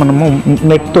వచ్చేసి మనము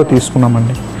నెట్ తో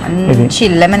తీసుకున్నామండి. ఇది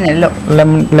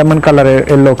లెమన్ కలర్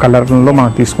ఎల్లో కలర్ లో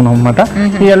మనం తీసుకున్నాం అన్నమాట.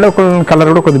 ఈ ఎల్లో కలర్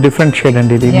కూడా కొద్దిగా డిఫరెంట్ షేడ్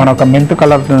అండి. ఇది మన ఒక మెంత్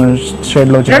కలర్ షేడ్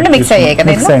లో మిక్స్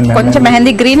అయ్యింది. కొంచెం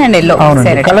మెహందీ గ్రీన్ అండ్ ఎల్లో.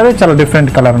 అవునండి, కలర్ చాలా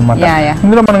డిఫరెంట్ కలర్ అన్నమాట.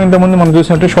 ఇందులో మనం ఇంత ముందు మనం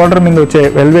చూసినట్టు షోల్డర్ మీద వచ్చే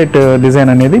వెల్వెట్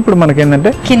డిజైన్ అనేది ఇప్పుడు మనకి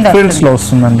ఏంటంటే ఫీల్డ్స్ లో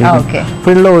వస్తుందండి.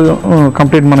 ఫీల్డ్ లో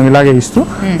కంప్లీట్ మనం ఇలాగే ఇస్తూ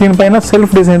దీనిపైన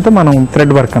సెల్ఫ్ డిజైన్ తో మనం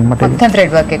థ్రెడ్ వర్క్ అనమాట.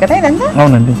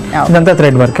 అవునండి, ఇదంతా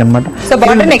థ్రెడ్ వర్క్ అనమాట.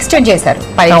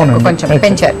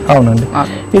 అవునండి,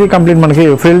 ఇది కంప్లీట్ మనకి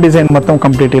ఫీల్డ్ డిజైన్ మొత్తం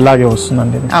కంప్లీట్ ఇలాగే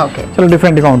వస్తుందండి. చాలా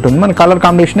డిఫరెంట్ గా ఉంటుంది. మన కలర్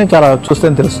కాంబినేషన్ చాలా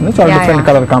చూస్తే తెలుస్తుంది. చాలా డిఫరెంట్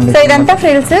కలర్ కాంబినేషన్.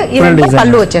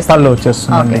 పళ్ళు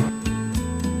వచ్చేస్తుందండి.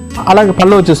 అలాగే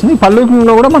పళ్ళు వచ్చేస్తుంది.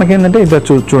 పళ్ళులో కూడా మనకి ఏంటంటే ఇది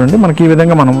చూడండి, మనకి ఈ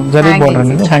విధంగా మనం జరీ బోర్డర్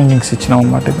అనేది హ్యాంగింగ్స్ ఇచ్చినాం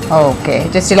అన్నమాట.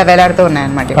 జస్ట్ ఇలా వేలాడుతూ ఉన్నాయి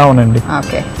అన్నమాట. అవునండి.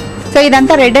 సో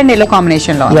ఇదంతా రెడ్ అండ్ ఎల్లో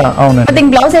కాంబినేషన్ లో. అవునండి. దీని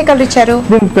బ్లౌజ్ ఏ కలర్ ఇచ్చారు?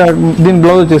 దీని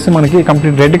బ్లౌజ్ వచ్చేసి మనకి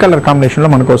కంప్లీట్ రెడ్ కలర్ కాంబినేషన్ లో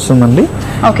మనకు వస్తుందండి.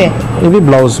 ఓకే, ఇది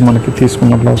బ్లౌజ్ మనకి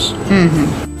తీసుకున్న బ్లౌజ్.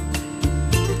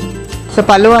 సో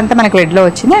పళ్ళు అంతా మనకి రెడ్ లో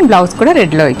వచ్చింది అండ్ బ్లౌజ్ కూడా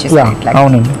రెడ్ లో ఇచ్చేసారు.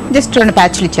 అవునండి, జస్ట్ 2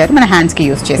 ప్యాచ్లు ఇచ్చారు మన హ్యాండ్స్ కి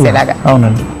యూస్ చేసేలాగా.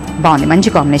 అవునండి, బాగుంది,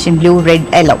 మంచి combination blue red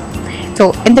yellow. So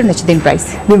ఎంత ఉండొచ్చు దీని ప్రైస్?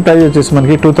 దీని ప్రైస్ వచ్చేసి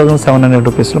మనకి 2700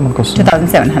 రూపీస్ లో మనకు వస్తుంది.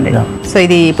 2700. సో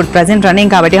ఇది ఇప్పుడు ప్రెసెంట్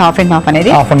రన్నింగ్ కాబట్టి హాఫ్ అండ్ హాఫ్ అనేది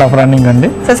రన్నింగ్ అండి.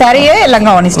 సో సారీ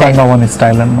లంగావోని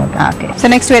స్టైల్ అన్నమాట. ఓకే, సో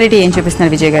నెక్స్ట్ వెరైటీ ఏం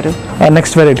చూపిస్తున్నారు విజయ్ గారు?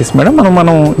 నెక్స్ట్ వెరైటీస్ మేడం,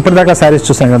 మనం ఇప్పటిదాకా సారీస్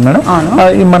చూసాం కదా మేడం.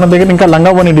 మన దగ్గర ఇంకా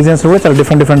లంగావోని డిజైన్స్ కూడా చాలా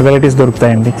డిఫరెంట్ వెరైటీస్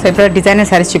దొరుకుతాయండి. సో ఇప్పుడు డిజైనర్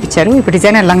సారీస్ చూపించారు, ఇప్పుడు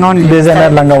డిజైనర్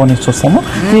లంగావోని చూస్తాము.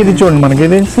 ఇది చూడండి, మనకి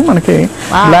ఇది మనకి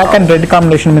బ్లాక్ అండ్ రెడ్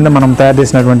కాంబినేషన్ మీద మనం తయారు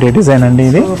చేసినటువంటి డిజైన్ అండి.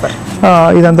 ఇది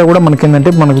ఇదంతా కూడా మనకి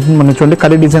ఏంటంటే మనకి చూడండి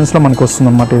కలర్ డిజైన్స్ లో మనకు వస్తుంది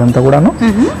అన్నమాట. ఇదంతా కూడాను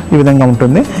ఈ విధంగా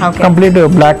ఉంటుంది. కంప్లీట్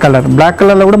బ్లాక్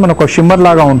కలర్ లో కూడా మనకు షిమ్మర్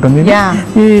లాగా ఉంటుంది.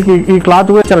 ఈ క్లాత్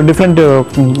కూడా చాలా డిఫరెంట్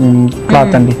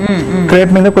క్లాత్ అండి.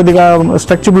 క్రేప్ మీద కొద్దిగా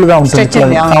స్ట్రెచబుల్ గా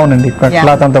ఉంటుంది. అవునండి,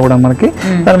 క్లాత్ అంతా కూడా మనకి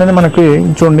దాని మీద మనకి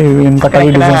చూడండి ఇంత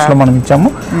కలర్ డిజైన్స్ లో మనం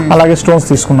ఇచ్చాము. అలాగే స్టోన్స్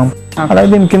తీసుకున్నాం. అలాగే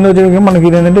దీని కింద మనకి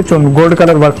ఏంటంటే చూడండి గోల్డ్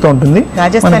కలర్ వర్క్ తో ఉంటుంది.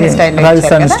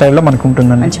 రాజస్థానీ స్టైల్లో మనకు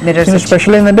ఉంటుందండి.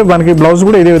 స్పెషల్ ఏంటంటే మనకి బ్లౌజ్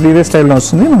కూడా ఇదే స్టైల్లో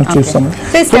వస్తుంది. మనం చూస్తాము.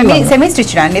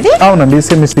 అవునండి,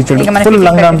 సెమీ స్టిచ్డ్ ఫుల్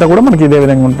లంగా అంతా కూడా మనకి ఇదే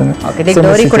విధంగా ఉంటుంది.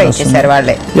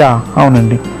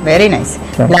 అవునండి, very nice.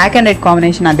 Black and red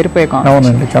combination అదిరిపోయే.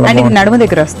 అవునండి, చాలా నడుము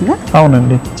దగ్గర వస్తుందా?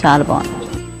 అవునండి, చాలా బాగుంది,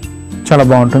 చాలా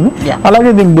బాగుంటుంది. అలాగే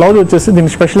దీని బ్లౌజ్ వచ్చేసి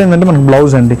దీని స్పెషల్ ఏంటంటే మనకి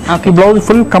బ్లౌజ్ అండి. ఈ బ్లౌజ్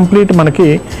ఫుల్ కంప్లీట్ మనకి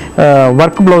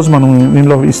వర్క్ బ్లౌజ్ మనం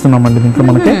దీనిలో ఇస్తున్నామండి. దీంట్లో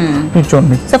మనకి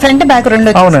చూడండి ఫ్రంట్ బ్యాక్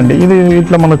రెండు. అవునండి, ఇది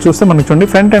ఇట్లా మనం చూస్తే మనకి చూడండి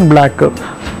ఫ్రంట్ అండ్ బ్లాక్.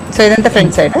 సో ఇదంతా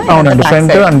ఫ్రంట్ సైడ్. అవునండి,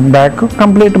 ఫ్రంట్ అండ్ బ్యాక్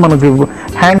కంప్లీట్ మనకి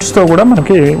హ్యాండ్స్ తో కూడా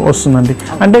మనకి వస్తుందండి.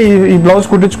 అంటే ఈ బ్లౌజ్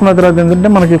కుట్టించుకున్న తర్వాత ఏంటంటే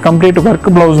మనకి కంప్లీట్ వర్క్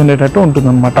బ్లౌజ్ ఉండేటట్టు ఉంటుంది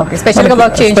అనమాట. స్పెషల్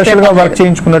గా వర్క్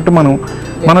చేయించుకున్నట్టు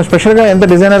మనం స్పెషల్ గా ఎంత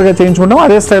డిజైనర్ గా చేయించుకుంటాం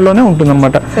అదే స్టైల్లోనే ఉంటుంది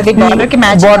అనమాట.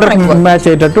 బార్డర్ మ్యాచ్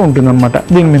అయ్యేటట్టు ఉంటుంది అనమాట.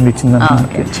 దీని మీద ఇచ్చింది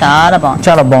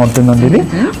చాలా బాగుంటుందండి ఇది.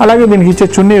 అలాగే దీనికి ఇచ్చే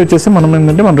చున్నీ వచ్చేసి మనం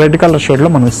ఏంటంటే మనం రెడ్ కలర్ షేడ్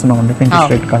లో మనం ఇస్తున్నాం అండి. Pink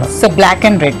red colour. So black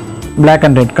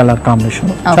and red colour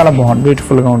combination చాలా బాగుంది,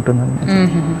 బ్యూటిఫుల్ గా ఉంటుందండి.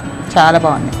 చాలా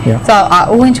బాగుంది. సో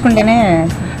ఊహించుకుంటేనే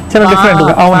చాలా డిఫరెంట్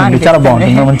గా. అవునండి, చాలా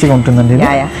బాగుంటుంది, మంచిగా ఉంటుందండి.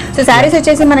 సో సారీస్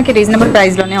వచ్చేసి మనకి రీజనబుల్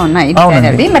ప్రైస్ లోనే ఉన్నాయి.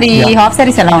 మరి హాఫ్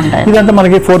సారీస్ ఎలా ఉంటాయి? ఇదంతా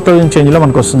మనకి 4000 చేంజ్ లో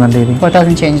మనకు వస్తుందండి. ఇది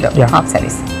 4000 చేంజ్ లో హాఫ్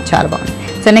సారీస్ చాలా బాగుంది.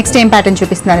 సో నెక్స్ట్ ఏం ప్యాటర్న్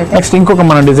చూపిస్తున్నారు? నెక్స్ట్ ఇంకొక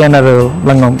మన డిజైనర్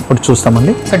లంగా ఒకటి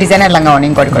చూస్తామండి. సో డిజైనర్ లంగా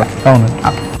ఇంకోటి కూడా.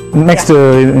 అవునండి, నెక్స్ట్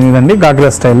ఇదండి గాగ్రా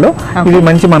స్టైల్లో. ఇది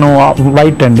మంచి మనం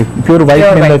వైట్ అండి, ప్యూర్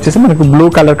వైట్ మీద వచ్చేసి మనకి బ్లూ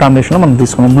కలర్ కాంబినేషన్ లో మనం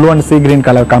తీసుకున్నాం. Blue and sea green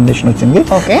colour combination వచ్చింది.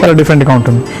 చాలా డిఫరెంట్ గా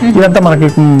ఉంటుంది. ఇదంతా మనకి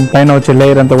పైన వచ్చే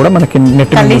లేయర్ అంతా కూడా మనకి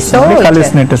నెట్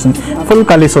కలిసి నెట్ వస్తుంది. ఫుల్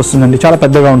కలిసి వస్తుందండి, చాలా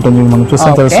పెద్దగా ఉంటుంది. మనం చూస్తే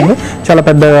తెలుస్తుంది, చాలా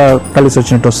పెద్దగా కలిసి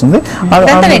వచ్చినట్టు వస్తుంది.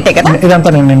 ఇదంతా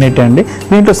నేను నెట్ అండి.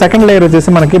 దీంట్లో సెకండ్ లేయర్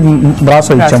వచ్చేసి మనకి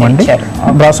బ్రాసో ఇచ్చామండి.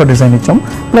 బ్రాసో డిజైన్ ఇచ్చాం.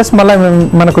 ప్లస్ మళ్ళీ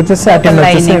మనకు వచ్చేసి సాటిన్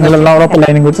వచ్చేసి లోపల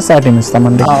లైనింగ్ వచ్చి సాటిన్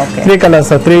ఇస్తామండి. 3 కలర్స్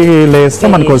 3 లేయర్స్ తో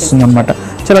మనకు వస్తుంది అనమాట.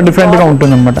 చాలా డిఫరెంట్ గా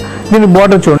ఉంటుంది అనమాట. దీని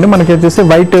బార్డర్ చూడండి మనకి వచ్చేసి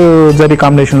వైట్ జరీ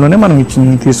కాంబినేషన్ లోనే మనం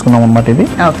తీసుకున్నాం అనమాట. ఇది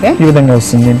ఈ విధంగా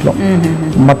వస్తుంది. దీంట్లో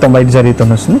మొత్తం వైట్ జరీతో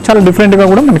వస్తుంది. చాలా డిఫరెంట్ గా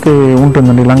కూడా మనకి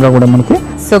ఉంటుందండి లంగా కూడా మనకి.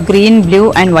 So green blue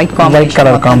and white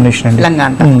colour combination అండి.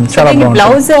 చాలా బాగుంది.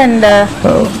 Blouse and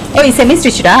semi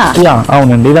stitched.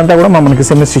 అవునండి, ఇదంతా కూడా మనకి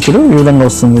సెమీ స్టిచ్డ్ ఈ విధంగా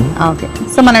వస్తుంది. ఓకే,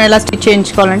 సో మనం ఎలా స్టిచ్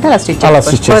చేయించుకోవాలంటే అలా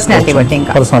స్టిచ్ పర్సనాలిటీ బట్టి.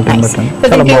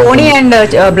 ఓని అండ్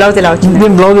బ్లౌజ్ ఎలా వచ్చింది?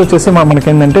 దీని బ్లౌజ్ వచ్చేసి మనకి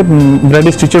ఏంటంటే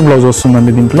రెడీ స్టిచ్డ్ బ్లౌజ్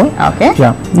వస్తుందండి దీంట్లో.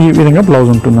 ఈ విధంగా బ్లౌజ్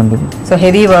ఉంటుందండి. సో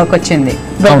హెవీ వర్క్ వచ్చింది,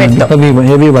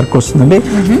 హెవీ వర్క్ వస్తుందండి.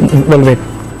 వెల్వెట్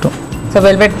సో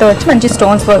వెల్వెట్ తో వచ్చి మంచి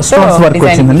స్టోన్స్ వర్క్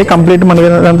వచ్చిందండి. కంప్లీట్ మనకి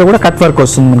అంతా కూడా కట్ వర్క్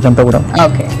వస్తుంది మనకంతా కూడా.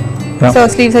 ఓకే, సో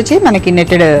స్లీవ్స్ వచ్చి మనకి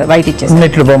నెట్టెడ్ వైట్ ఇచ్చేసి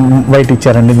నెట్టెడ్ వైట్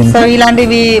ఇచ్చారండి. సో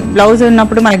ఇలాంటివి బ్లౌజ్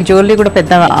ఉన్నప్పుడు మనకి జ్యువెలరీ కూడా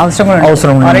పెద్ద అవసరం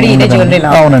ఆల్రెడీ ఇదే జ్యువెలరీ.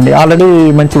 అవునండి, ఆల్రెడీ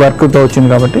మంచి వర్క్ తో వచ్చింది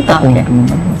కాబట్టి.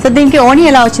 సో దీనికి ఓణి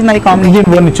ఎలా వచ్చింది మరి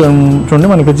కాంబినేషన్? చూడండి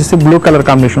మనకి వచ్చేసి బ్లూ కలర్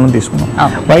కాంబినేషన్ లో తీసుకున్నాం.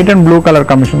 White and blue colour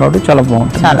combination కాబట్టి చాలా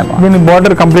బాగుంటుంది. దీని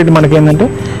బార్డర్ కంప్లీట్ మనకి ఏంటంటే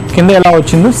కింద ఎలా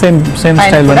వచ్చిందో సేమ్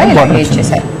స్టైల్ లో బార్డర్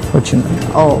వచ్చింది.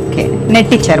 ఓకే,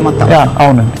 నెట్ ఇచ్చారు మొత్తం.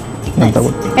 అవునండి. ఎంత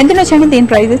వచ్చండి దీని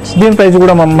ప్రైస్? దీని ప్రైస్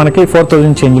కూడా మనకి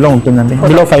 4000 చేంజ్ లో ఉంటుందండి.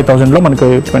 బిలో 5000 లో మనకి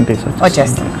 20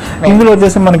 వచ్చేస్తుంది. ఇందులో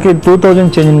వచ్చేసి మనకి 2000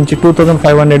 చేంజ్ నుంచి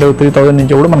 2500 3000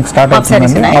 నుంచి కూడా మనకి స్టార్ట్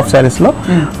అవుతుంది. హాఫ్ సారీస్ లో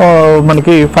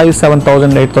మనకి 5,000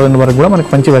 7,000 8,000 వరకు కూడా మనకి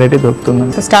మంచి వెరైటీ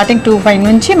దొరుకుతుంది. స్టార్టింగ్ 2,500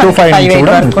 నుంచి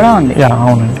 5,800 వరకు కూడా ఉంది.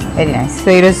 అవునండి, వెరీ నైస్.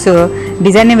 సో ఈరోజు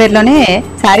డిజైన్ వేర్ లోనే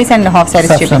సారీస్ అండ్ హాఫ్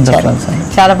సారీస్ చూపించారు,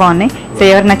 చాలా బాగున్నాయి. సో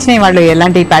ఎవరికి నచ్చిన వాళ్ళు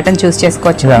ఎలాంటి ప్యాటర్న్ చూస్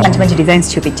చేసుకోవచ్చు. మంచి మంచి డిజైన్స్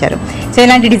చూపించారు. సో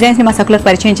ఇలాంటి డిజైన్స్ ని మా సకులకు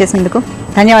పరిచయం చేసేందుకు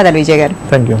ధన్యవాదాలు విజయ్ గారు.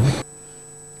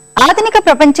 ఆధునిక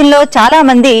ప్రపంచంలో చాలా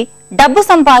మంది డబ్బు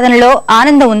సంపాదనలో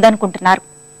ఆనందం ఉందనుకుంటున్నారు.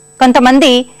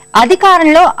 కొంతమంది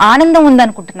అధికారంలో ఆనందం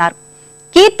ఉందనుకుంటున్నారు.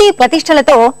 కీర్తి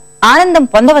ప్రతిష్టలతో ఆనందం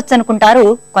పొందవచ్చనుకుంటారు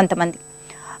కొంతమంది.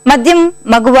 మద్యం,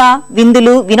 మగువ,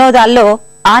 విందులు, వినోదాల్లో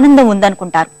ఆనందం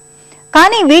ఉందనుకుంటారు.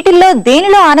 కానీ వీటిల్లో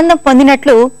దేనిలో ఆనందం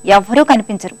పొందినట్లు ఎవ్వరూ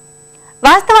కనిపించరు.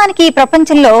 వాస్తవానికి ఈ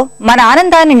ప్రపంచంలో మన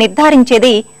ఆనందాన్ని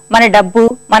నిర్ధారించేది మన డబ్బు,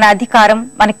 మన అధికారం,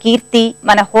 మన కీర్తి,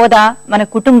 మన హోదా, మన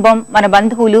కుటుంబం, మన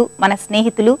బంధువులు, మన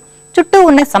స్నేహితులు, చుట్టూ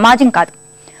ఉన్న సమాజం కాదు.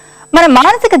 మన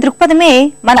మానసిక దృక్పథమే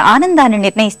మన ఆనందాన్ని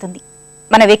నిర్ణయిస్తుంది.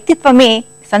 మన వ్యక్తిత్వమే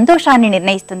సంతోషాన్ని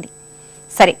నిర్ణయిస్తుంది.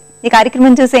 సరే, ఈ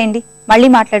కార్యక్రమం చూసేయండి, మళ్ళీ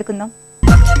మాట్లాడుకుందాం.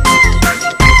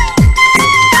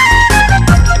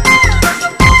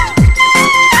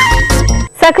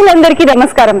 సఖులందరికీ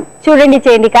నమస్కారం. చూడండి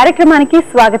చేయండి కార్యక్రమానికి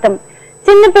స్వాగతం.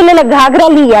 చిన్న పిల్లల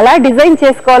ఘాగ్రాల్ని ఎలా డిజైన్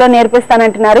చేసుకోవాలో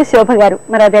నేర్పిస్తానంటున్నారు శోభ గారు.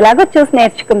 మరి అది ఎలాగో చూసి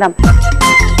నేర్చుకుందాం.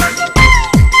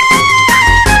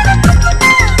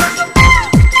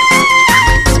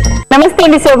 నమస్తే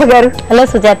అండి శోభ గారు. హలో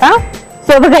సుజాత.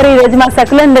 శోభ గారు, ఈ రోజు మా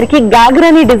సఖులందరికీ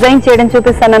గాగ్రాని డిజైన్ చేయడం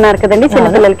చూపిస్తానన్నారు కదండి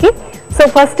చిన్నపిల్లలకి. సో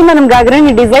ఫస్ట్ మనం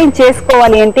గాగ్రాని డిజైన్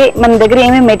చేసుకోవాలి అంటే మన దగ్గర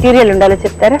ఏమేమి మెటీరియల్ ఉండాలో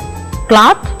చెప్తారా?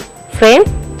 క్లాత్, ఫ్రేమ్,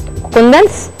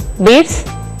 కుందన్స్, beads,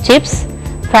 chips,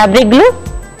 fabric glue,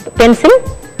 pencil,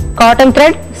 cotton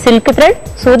thread, silk thread,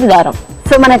 సూది దారం.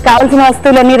 సో మనకు కావాల్సిన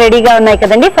వస్తువులన్నీ రెడీగా ఉన్నాయి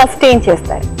కదండి. ఫస్ట్ ఏం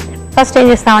చేస్తారు? ఫస్ట్ ఏం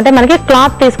చేస్తామంటే మనకి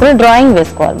క్లాత్ తీసుకుని డ్రాయింగ్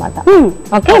వేసుకోవాలన్నమాట.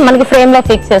 ఓకే, మనకి ఫ్రేమ్ లో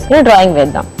ఫిక్స్ చేసుకుని డ్రాయింగ్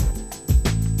వేద్దాం.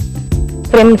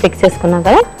 ఫ్రేమ్ ఫిక్స్ చేసుకున్నాం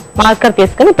కదా, మార్కర్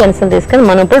తీసుకుని పెన్సిల్ తీసుకుని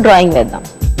మనం ఇప్పుడు డ్రాయింగ్ వేద్దాం.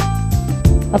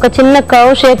 ఒక చిన్న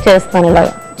కర్వ్ షేప్ చేస్తాను,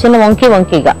 ఇలాగా చిన్న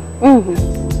వంకీగా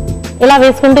ఇలా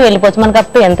వేసుకుంటూ వెళ్ళిపోవచ్చు. మనకు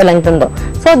అప్పుడు ఎంత లెంగ్త్ ఉందో.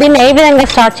 సో దీన్ని ఏ విధంగా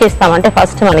స్టార్ట్ చేస్తామంటే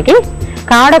ఫస్ట్ మనకి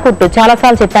కాడకుట్టు, చాలా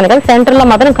సార్లు చెప్పాను కదా, సెంటర్ లో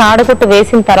మాత్రం కాడకుట్టు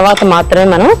వేసిన తర్వాత మాత్రమే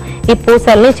మనం ఈ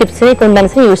పూసల్ని, చిప్స్ ని,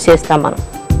 కుందన్స్ ని యూజ్ చేస్తాం. మనం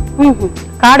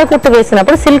కాడకుట్టు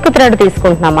వేసినప్పుడు సిల్క్ థ్రెడ్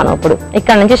తీసుకుంటున్నాం. మనం ఇప్పుడు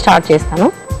ఇక్కడ నుంచి స్టార్ట్ చేస్తాను.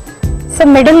 సో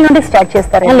మిడిల్ నుండి స్టార్ట్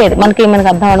చేస్తారు? లేదు, మనకి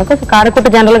అర్థం అనుకో. కాడకుట్టు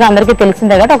జనరల్ గా అందరికీ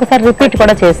తెలిసిందే కాబట్టి ఒకసారి రిపీట్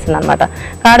కూడా చేస్తుంది అనమాట.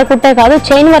 కాడకుట్టే కాదు,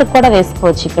 చైన్ వర్క్ కూడా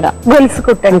వేసుకోవచ్చు. ఇక్కడ గొలుసు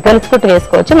కుట్టు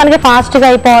వేసుకోవచ్చు. మనకి ఫాస్ట్ గా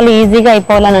అయిపోవాలి, ఈజీగా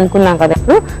అయిపోవాలి అని అనుకున్నాం కదా.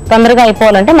 ఇప్పుడు తొందరగా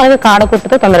అయిపోవాలంటే మనకి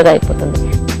కాడకుట్టుతో తొందరగా అయిపోతుంది.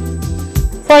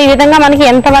 సో ఈ విధంగా మనకి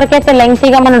ఎంత వరకు అయితే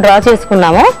లెంగ్తీగా మనం డ్రా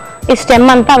చేసుకున్నామో ఈ స్టెమ్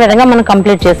అంతా ఆ విధంగా మనం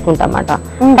కంప్లీట్ చేసుకుంటాం అన్నమాట.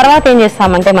 తర్వాత ఏం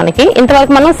చేస్తామంటే మనకి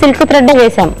ఇంతవరకు మనం సిల్క్ థ్రెడ్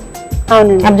వేసాం,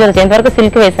 అబ్జర్వ్ చేయండి, ఇంతవరకు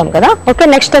సిల్క్ వేసాం కదా. ఓకే,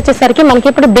 నెక్స్ట్ వచ్చేసరికి మనకి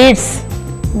ఇప్పుడు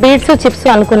బీడ్స్ చిప్స్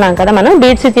అనుకున్నాం కదా. మనం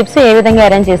బీడ్స్ చిప్స్ ఏ విధంగా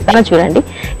అరేంజ్ చేస్తానో చూడండి.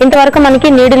 ఇంతవరకు మనకి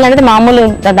నీడిల్ అనేది మామూలు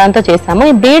దాంతో చేస్తాము.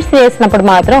 ఈ బీడ్స్ వేసినప్పుడు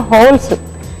మాత్రం హోల్స్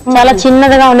చాలా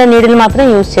చిన్నదిగా ఉండే నీడిల్ మాత్రం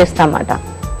యూజ్ చేస్తాం అన్నమాట.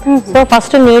 సో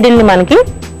ఫస్ట్ నీడిల్ ని మనకి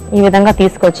ఈ విధంగా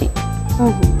తీసుకొచ్చి,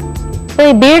 సో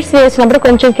ఈ బీడ్స్ వేసినప్పుడు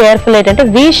కొంచెం కేర్ఫుల్ ఏంటంటే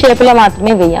వి షేప్ లో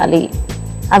మాత్రమే వేయాలి.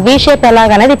 ఆ వి షేప్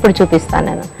ఎలాగనేది ఇప్పుడు చూపిస్తాను.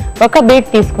 నేను ఒక బీడ్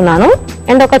తీసుకున్నాను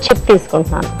అండ్ ఒక చిప్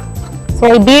తీసుకుంటున్నాను. సో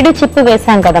ఈ బీడ్ చిప్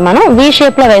వేసాం కదా, మనం వి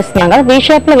షేప్ లో వేస్తున్నాం కదా. వి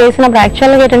షేప్ లో వేసినప్పుడు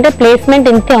యాక్చువల్ గా ఏంటంటే ప్లేస్మెంట్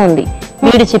ఇంతే ఉంది.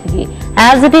 బీడ్ చిప్ కి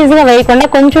యాజ్ ఇట్ ఈజ్ గా వేయకుండా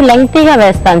కొంచెం లెంగ్తీగా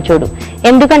వేస్తాను చూడు.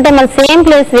 ఎందుకంటే మన సేమ్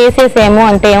ప్లేస్ వేసేసేమో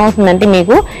అంటే ఏమవుతుందంటే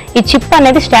మీకు ఈ చిప్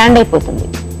అనేది స్టాండ్ అయిపోతుంది.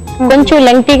 కొంచెం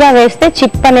లెంగ్తీగా వేస్తే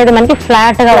చిప్ అనేది మనకి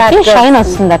ఫ్లాట్ గా షైన్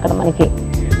వస్తుంది. అక్కడ మనకి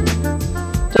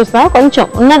చూసా కొంచెం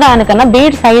ఉన్నదానికన్నా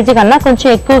బీడ్ సైజు కన్నా కొంచెం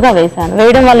ఎక్కువగా వేసాను.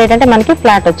 వేయడం వల్ల ఏంటంటే మనకి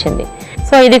ఫ్లాట్ వచ్చింది.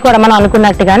 సో ఇది కూడా మనం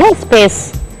అనుకున్నట్టుగానే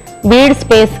బీడ్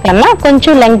స్పేస్ కన్నా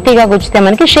కొంచెం లెంగ్తీగా గుచ్చితే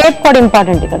మనకి షేప్ కూడా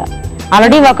ఇంపార్టెంట్. ఇక్కడ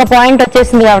ఆల్రెడీ ఒక పాయింట్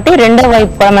వచ్చేసింది కాబట్టి రెండో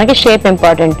వైపు కూడా మనకి షేప్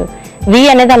ఇంపార్టెంట్. వి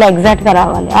అనేది అలా ఎగ్జాక్ట్ గా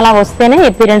రావాలి. అలా వస్తేనే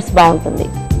అపిరెన్స్ బాగుంటుంది.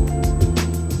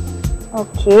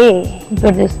 ఓకే,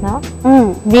 ఇప్పుడు చూస్తున్నా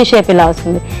వి షేప్ ఇలా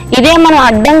వస్తుంది. ఇదే మనం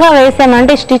అడ్డంగా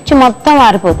వేసామంటే స్టిచ్ మొత్తం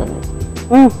మారిపోతుంది.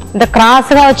 ఇంత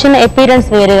క్రాస్ గా వచ్చిన అపిరెన్స్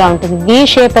వేరేగా ఉంటుంది. వి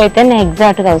షేప్ అయితే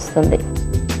ఎగ్జాక్ట్ గా వస్తుంది.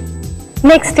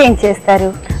 నెక్స్ట్ ఏం చేస్తారు?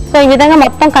 సో ఈ విధంగా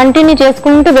మొత్తం కంటిన్యూ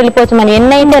చేసుకుంటూ వెళ్ళిపోవచ్చు. మనం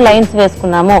ఎన్నైతే లైన్స్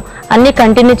వేసుకున్నామో అన్ని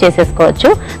కంటిన్యూ చేసేసుకోవచ్చు.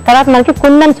 తర్వాత మనకి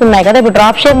కుందన్స్ ఉన్నాయి కదా, ఇప్పుడు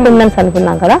డ్రాప్ షేప్ కుందన్స్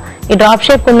అనుకున్నాం కదా, ఈ డ్రాప్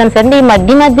షేప్ కుందన్స్ అంటే ఈ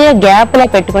మధ్య గ్యాప్ లో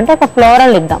పెట్టుకుంటే ఒక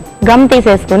ఫ్లవరల్ ఇద్దాం. గమ్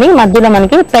తీసేసుకుని మధ్యలో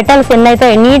మనకి పెటల్స్ ఎన్నైతే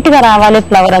నీట్ గా రావాలి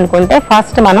ఫ్లవర్ అనుకుంటే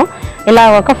ఫస్ట్ మనం ఇలా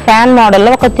ఒక ఫ్యాన్ మోడల్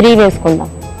లో ఒక 3 వేసుకుందాం.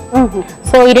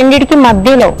 సో ఈ రెండిటికి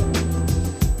మధ్యలో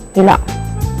ఇలా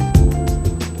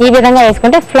ఈ విధంగా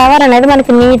వేసుకుంటే ఫ్లవర్ అనేది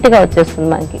మనకి నీట్ గా వచ్చేస్తుంది.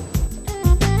 మనకి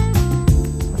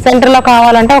సెంటర్ లో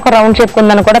కావాలంటే ఒక రౌండ్ షేప్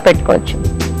కుందని కూడా పెట్టుకోవచ్చు.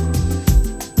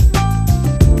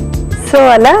 సో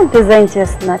అలా డిజైన్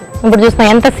చేస్తున్నారు. ఇప్పుడు చూస్తున్నా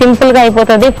ఎంత సింపుల్ గా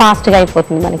అయిపోతుంది, ఫాస్ట్ గా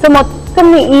అయిపోతుంది మనకి. సో మొత్తం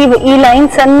ఈ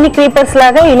లైన్స్ అన్ని క్రీపర్స్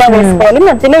లాగా ఇలా వేసుకోవాలి,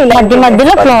 మధ్యలో ఇలా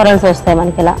మధ్యలో ఫ్లోరల్స్ వస్తాయి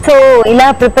మనకి ఇలా. సో ఇలా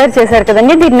ప్రిపేర్ చేశారు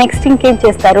కదండి, దీన్ని నెక్స్ట్ ఇంకేం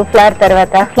చేస్తారు? ఫ్లవర్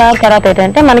తర్వాత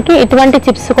ఏంటంటే మనకి ఇటువంటి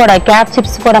చిప్స్ కూడా, క్యాప్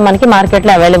చిప్స్ కూడా మనకి మార్కెట్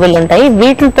లో అవైలబుల్ ఉంటాయి.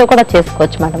 వీటితో కూడా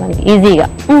చేసుకోవచ్చు అన్నమాట, మనకి ఈజీగా,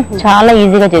 చాలా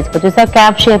ఈజీగా చేసుకోవచ్చు. సో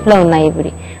క్యాప్ షేప్ లో ఉన్నాయి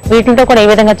ఇవి, వీటితో కూడా ఏ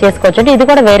విధంగా చేసుకోవచ్చు అంటే ఇది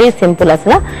కూడా వెరీ సింపుల్.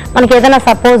 అసలు మనకి ఏదైనా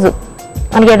సపోజ్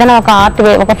మనకి ఏదైనా ఒక ఆర్ట్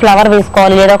ఒక ఫ్లవర్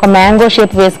వేసుకోవాలి, లేదా ఒక మ్యాంగో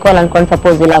షేప్ వేసుకోవాలనుకోండి.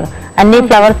 సపోజ్ ఇలాగా అన్ని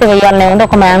ఫ్లవర్స్ వేయాలని ఉంది,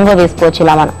 ఒక మ్యాంగో వేసుకోవచ్చు.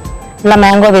 ఇలా మనం ఇలా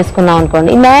మ్యాంగో వేసుకున్నాం అనుకోండి,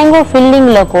 ఈ మ్యాంగో ఫిల్లింగ్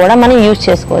లో కూడా మనం యూజ్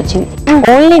చేసుకోవచ్చు.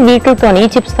 ఓన్లీ వీటితో ఈ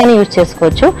చిప్స్ తోనే యూజ్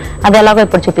చేసుకోవచ్చు. అది ఎలాగో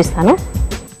ఇప్పుడు చూపిస్తాను.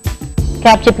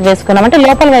 క్యాప్ చిప్ వేసుకున్నాం అంటే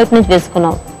లోపల వైపు నుంచి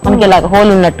వేసుకున్నాం మనకి ఇలాగ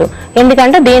హోల్ ఉన్నట్టు.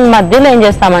 ఎందుకంటే దీని మధ్యలో ఏం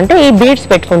చేస్తామంటే ఈ బీడ్స్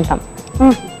పెట్టుకుంటాం.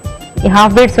 ఈ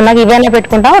హాఫ్ బీడ్స్ ఉన్నాక ఇవైనా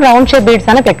పెట్టుకుంటాం, రౌండ్ షేప్ బీడ్స్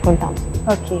అనే పెట్టుకుంటాం.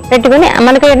 పెట్టుకుని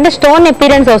మనకి ఏంటంటే స్టోన్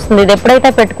అపీరెన్స్ వస్తుంది. ఇది ఎప్పుడైతే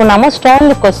పెట్టుకున్నామో స్టోన్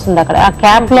లుక్ వస్తుంది. అక్కడ ఆ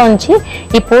క్యాప్ లోంచి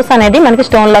ఈ పూస అనేది మనకి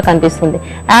స్టోన్ లా కనిపిస్తుంది.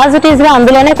 యాజ్ ఇట్ ఈస్ గా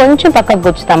అందులోనే కొంచెం పక్కకు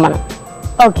గుచ్చుతాం మనం.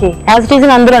 ఓకే, యాజ్ ఇట్ ఈస్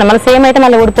గా అందులోనే మన సేమ్ అయితే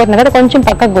మళ్ళీ ఊడిపోతుంది కదా, కొంచెం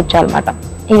పక్కకు గుచ్చాలన్నమాట.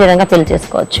 ఈ విధంగా ఫిల్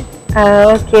చేసుకోవచ్చు.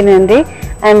 ఓకేనండి.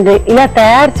 అండ్ ఇలా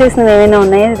తయారు చేసినవి ఏమైనా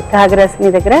ఉన్నాయా ఘాగ్రాస్ మీ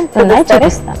దగ్గర?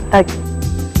 చూపిస్తాను.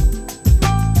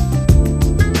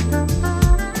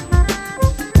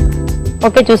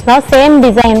 ఓకే, చూస్తున్నా సేమ్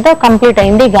డిజైన్ తో కంప్లీట్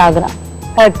అయింది గాగ్రా.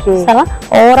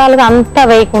 ఓవరాల్ గా అంతా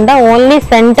వేయకుండా ఓన్లీ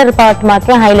సెంటర్ పార్ట్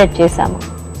మాత్రం హైలైట్ చేసాము.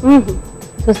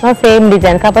 చూస్తున్నా సేమ్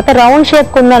డిజైన్, కాకపోతే రౌండ్ షేప్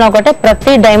కుందని ఒకటే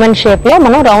ప్రతి డైమండ్ షేప్ లో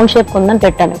మనం రౌండ్ షేప్ కుందని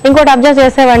పెట్టాను. ఇంకోటి అబ్జర్వ్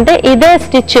చేసామంటే ఇదే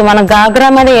స్టిచ్ మన గాగ్రా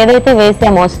మీద ఏదైతే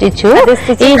వేసామో స్టిచ్,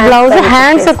 ఈ బ్లౌజ్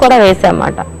హ్యాండ్స్ కూడా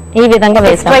వేసామన్నమాట. ఈ విధంగా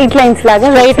వేసాము, స్ట్రైట్ లైన్స్ లాగా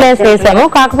స్ట్రైట్ లైన్స్ వేసాము.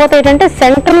 కాకపోతే ఏంటంటే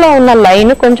సెంటర్ లో ఉన్న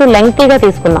లైన్ కొంచెం లెంగ్తీగా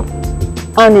తీసుకున్నాం.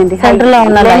 అవునండి, సెంటర్ లో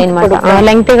ఉన్న లైన్ మాట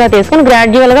లెంగ్త్ గా తీసుకుని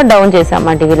గ్రాడ్యువల్ గా డౌన్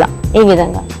చేసామన్నమాట. ఇలా ఈ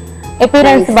విధంగా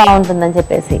అపీరెన్స్ బాగుంటుందని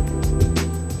చెప్పేసి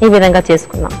ఈ విధంగా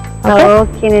చేసుకున్నాం.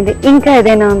 ఓకేనండి. ఇంకా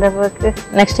ఏదైనా ఉందా వర్క్?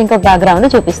 నెక్స్ట్ ఇంకో గాగ్రా ఉంది,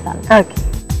 చూపిస్తాను. ఓకే,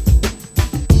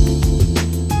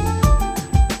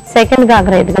 సెకండ్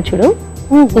గాగ్రా ఇదిగా చూడు.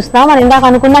 చూస్తున్నా మనం ఇందాక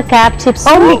అనుకున్న క్యాప్ చిప్స్,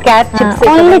 ఓన్లీ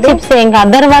చిప్స్, ఇంకా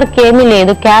అదర్ వర్క్ ఏమీ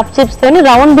లేదు. క్యాప్ చిప్స్ తోని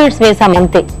రౌండ్ బీడ్స్ వేసాం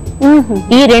అంతే.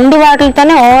 ఈ రెండు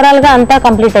వాటితోనే ఓవరాల్ గా అంతా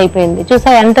కంప్లీట్ అయిపోయింది. చూసా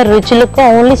ఎంత రిచ్ లుక్,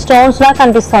 ఓన్లీ స్టోన్స్ లా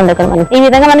కనిపిస్తుంది ఇక్కడ మనకి. ఈ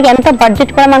విధంగా మనకి ఎంత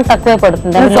బడ్జెట్ కూడా మనకు తక్కువే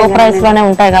పడుతుంది. లో ప్రైస్ లోనే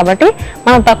ఉంటాయి కాబట్టి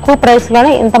మనం తక్కువ ప్రైస్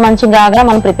లోనే ఇంత మంచి గాగ్రా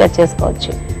మనం ప్రిపేర్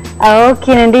చేసుకోవచ్చు.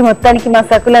 ఓకేనండి, మొత్తానికి మా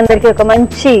సకులందరికీ ఒక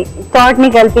మంచి థాట్ ని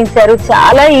కల్పించారు.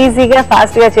 చాలా ఈజీగా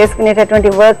ఫాస్ట్ గా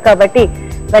చేసుకునేటటువంటి వర్క్ కాబట్టి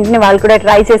వెంటనే వాళ్ళు కూడా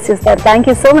ట్రై చేసి చూస్తారు. థ్యాంక్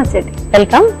యూ సో మచ్ అండి.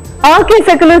 వెల్కమ్. ఓకే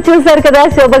సకులు, చూసారు కదా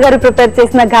శోభ గారు ప్రిపేర్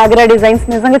చేసిన ఘాగ్రా డిజైన్స్.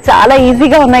 నిజంగా చాలా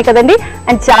ఈజీగా ఉన్నాయి కదండి,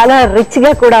 అండ్ చాలా రిచ్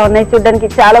గా కూడా ఉన్నాయి, చూడడానికి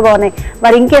చాలా బాగున్నాయి.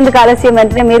 మరి ఇంకెందుకు ఆలస్యం,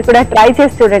 వెంటనే మీరు కూడా ట్రై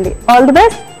చేసి చూడండి. ఆల్ ది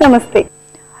బెస్ట్, నమస్తే.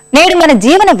 నేడు మన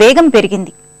జీవన వేగం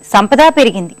పెరిగింది, సంపద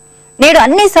పెరిగింది. నేడు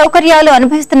అన్ని సౌకర్యాలు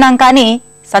అనుభవిస్తున్నాం, కానీ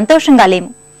సంతోషంగా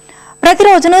లేము.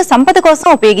 ప్రతిరోజును సంపద కోసం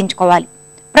ఉపయోగించుకోవాలి.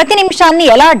 ప్రతి నిమిషాన్ని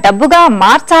ఎలా డబ్బుగా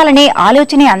మార్చాలనే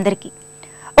ఆలోచనే అందరికీ.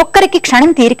 ఒక్కరికి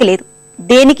క్షణం తీరిక లేదు,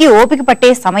 దేనికి ఓపిక పట్టే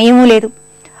సమయమూ లేదు.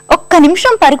 ఒక్క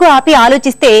నిమిషం పరుగు ఆపి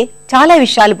ఆలోచిస్తే చాలా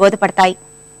విషయాలు బోధపడతాయి.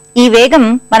 ఈ వేగం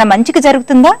మన మంచికి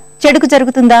జరుగుతుందా, చెడుకు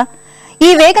జరుగుతుందా? ఈ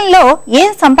వేగంలో ఏం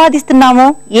సంపాదిస్తున్నామో,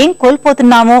 ఏం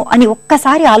కోల్పోతున్నామో అని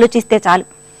ఒక్కసారి ఆలోచిస్తే చాలు.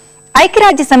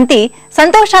 ఐక్యరాజ్య సమితి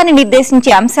సంతోషాన్ని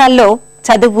నిర్దేశించే అంశాల్లో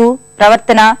చదువు,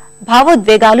 ప్రవర్తన,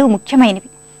 భావోద్వేగాలు ముఖ్యమైనవి.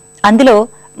 అందులో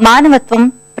మానవత్వం,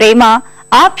 ప్రేమ,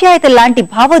 ఆప్యాయత లాంటి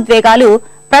భావోద్వేగాలు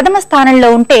ప్రథమ స్థానంలో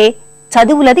ఉంటే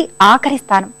చదువులది ఆఖరి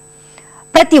స్థానం.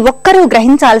 ప్రతి ఒక్కరూ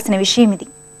గ్రహించాల్సిన విషయం ఇది.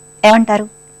 ఏమంటారు?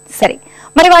 సరే,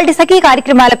 మరి వాటి సఖీ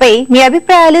కార్యక్రమాలపై మీ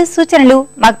అభిప్రాయాలు, సూచనలు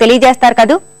మాకు తెలియజేస్తారు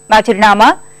కదూ. మా చిరునామా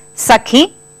సఖీ,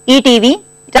 ETV,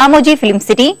 Ramoji film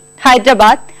city,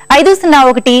 Hyderabad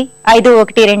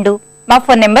 501512. మా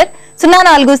ఫోన్ నెంబర్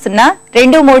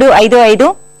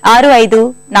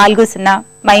 040223556540.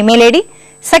 మా ఇమెయిల్ ఐడి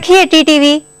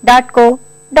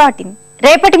sakhi@ttv.co.in.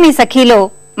 రేపటి మీ సఖీలో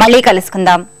మళ్ళీ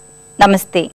కలుసుకుందాం. నమస్తే.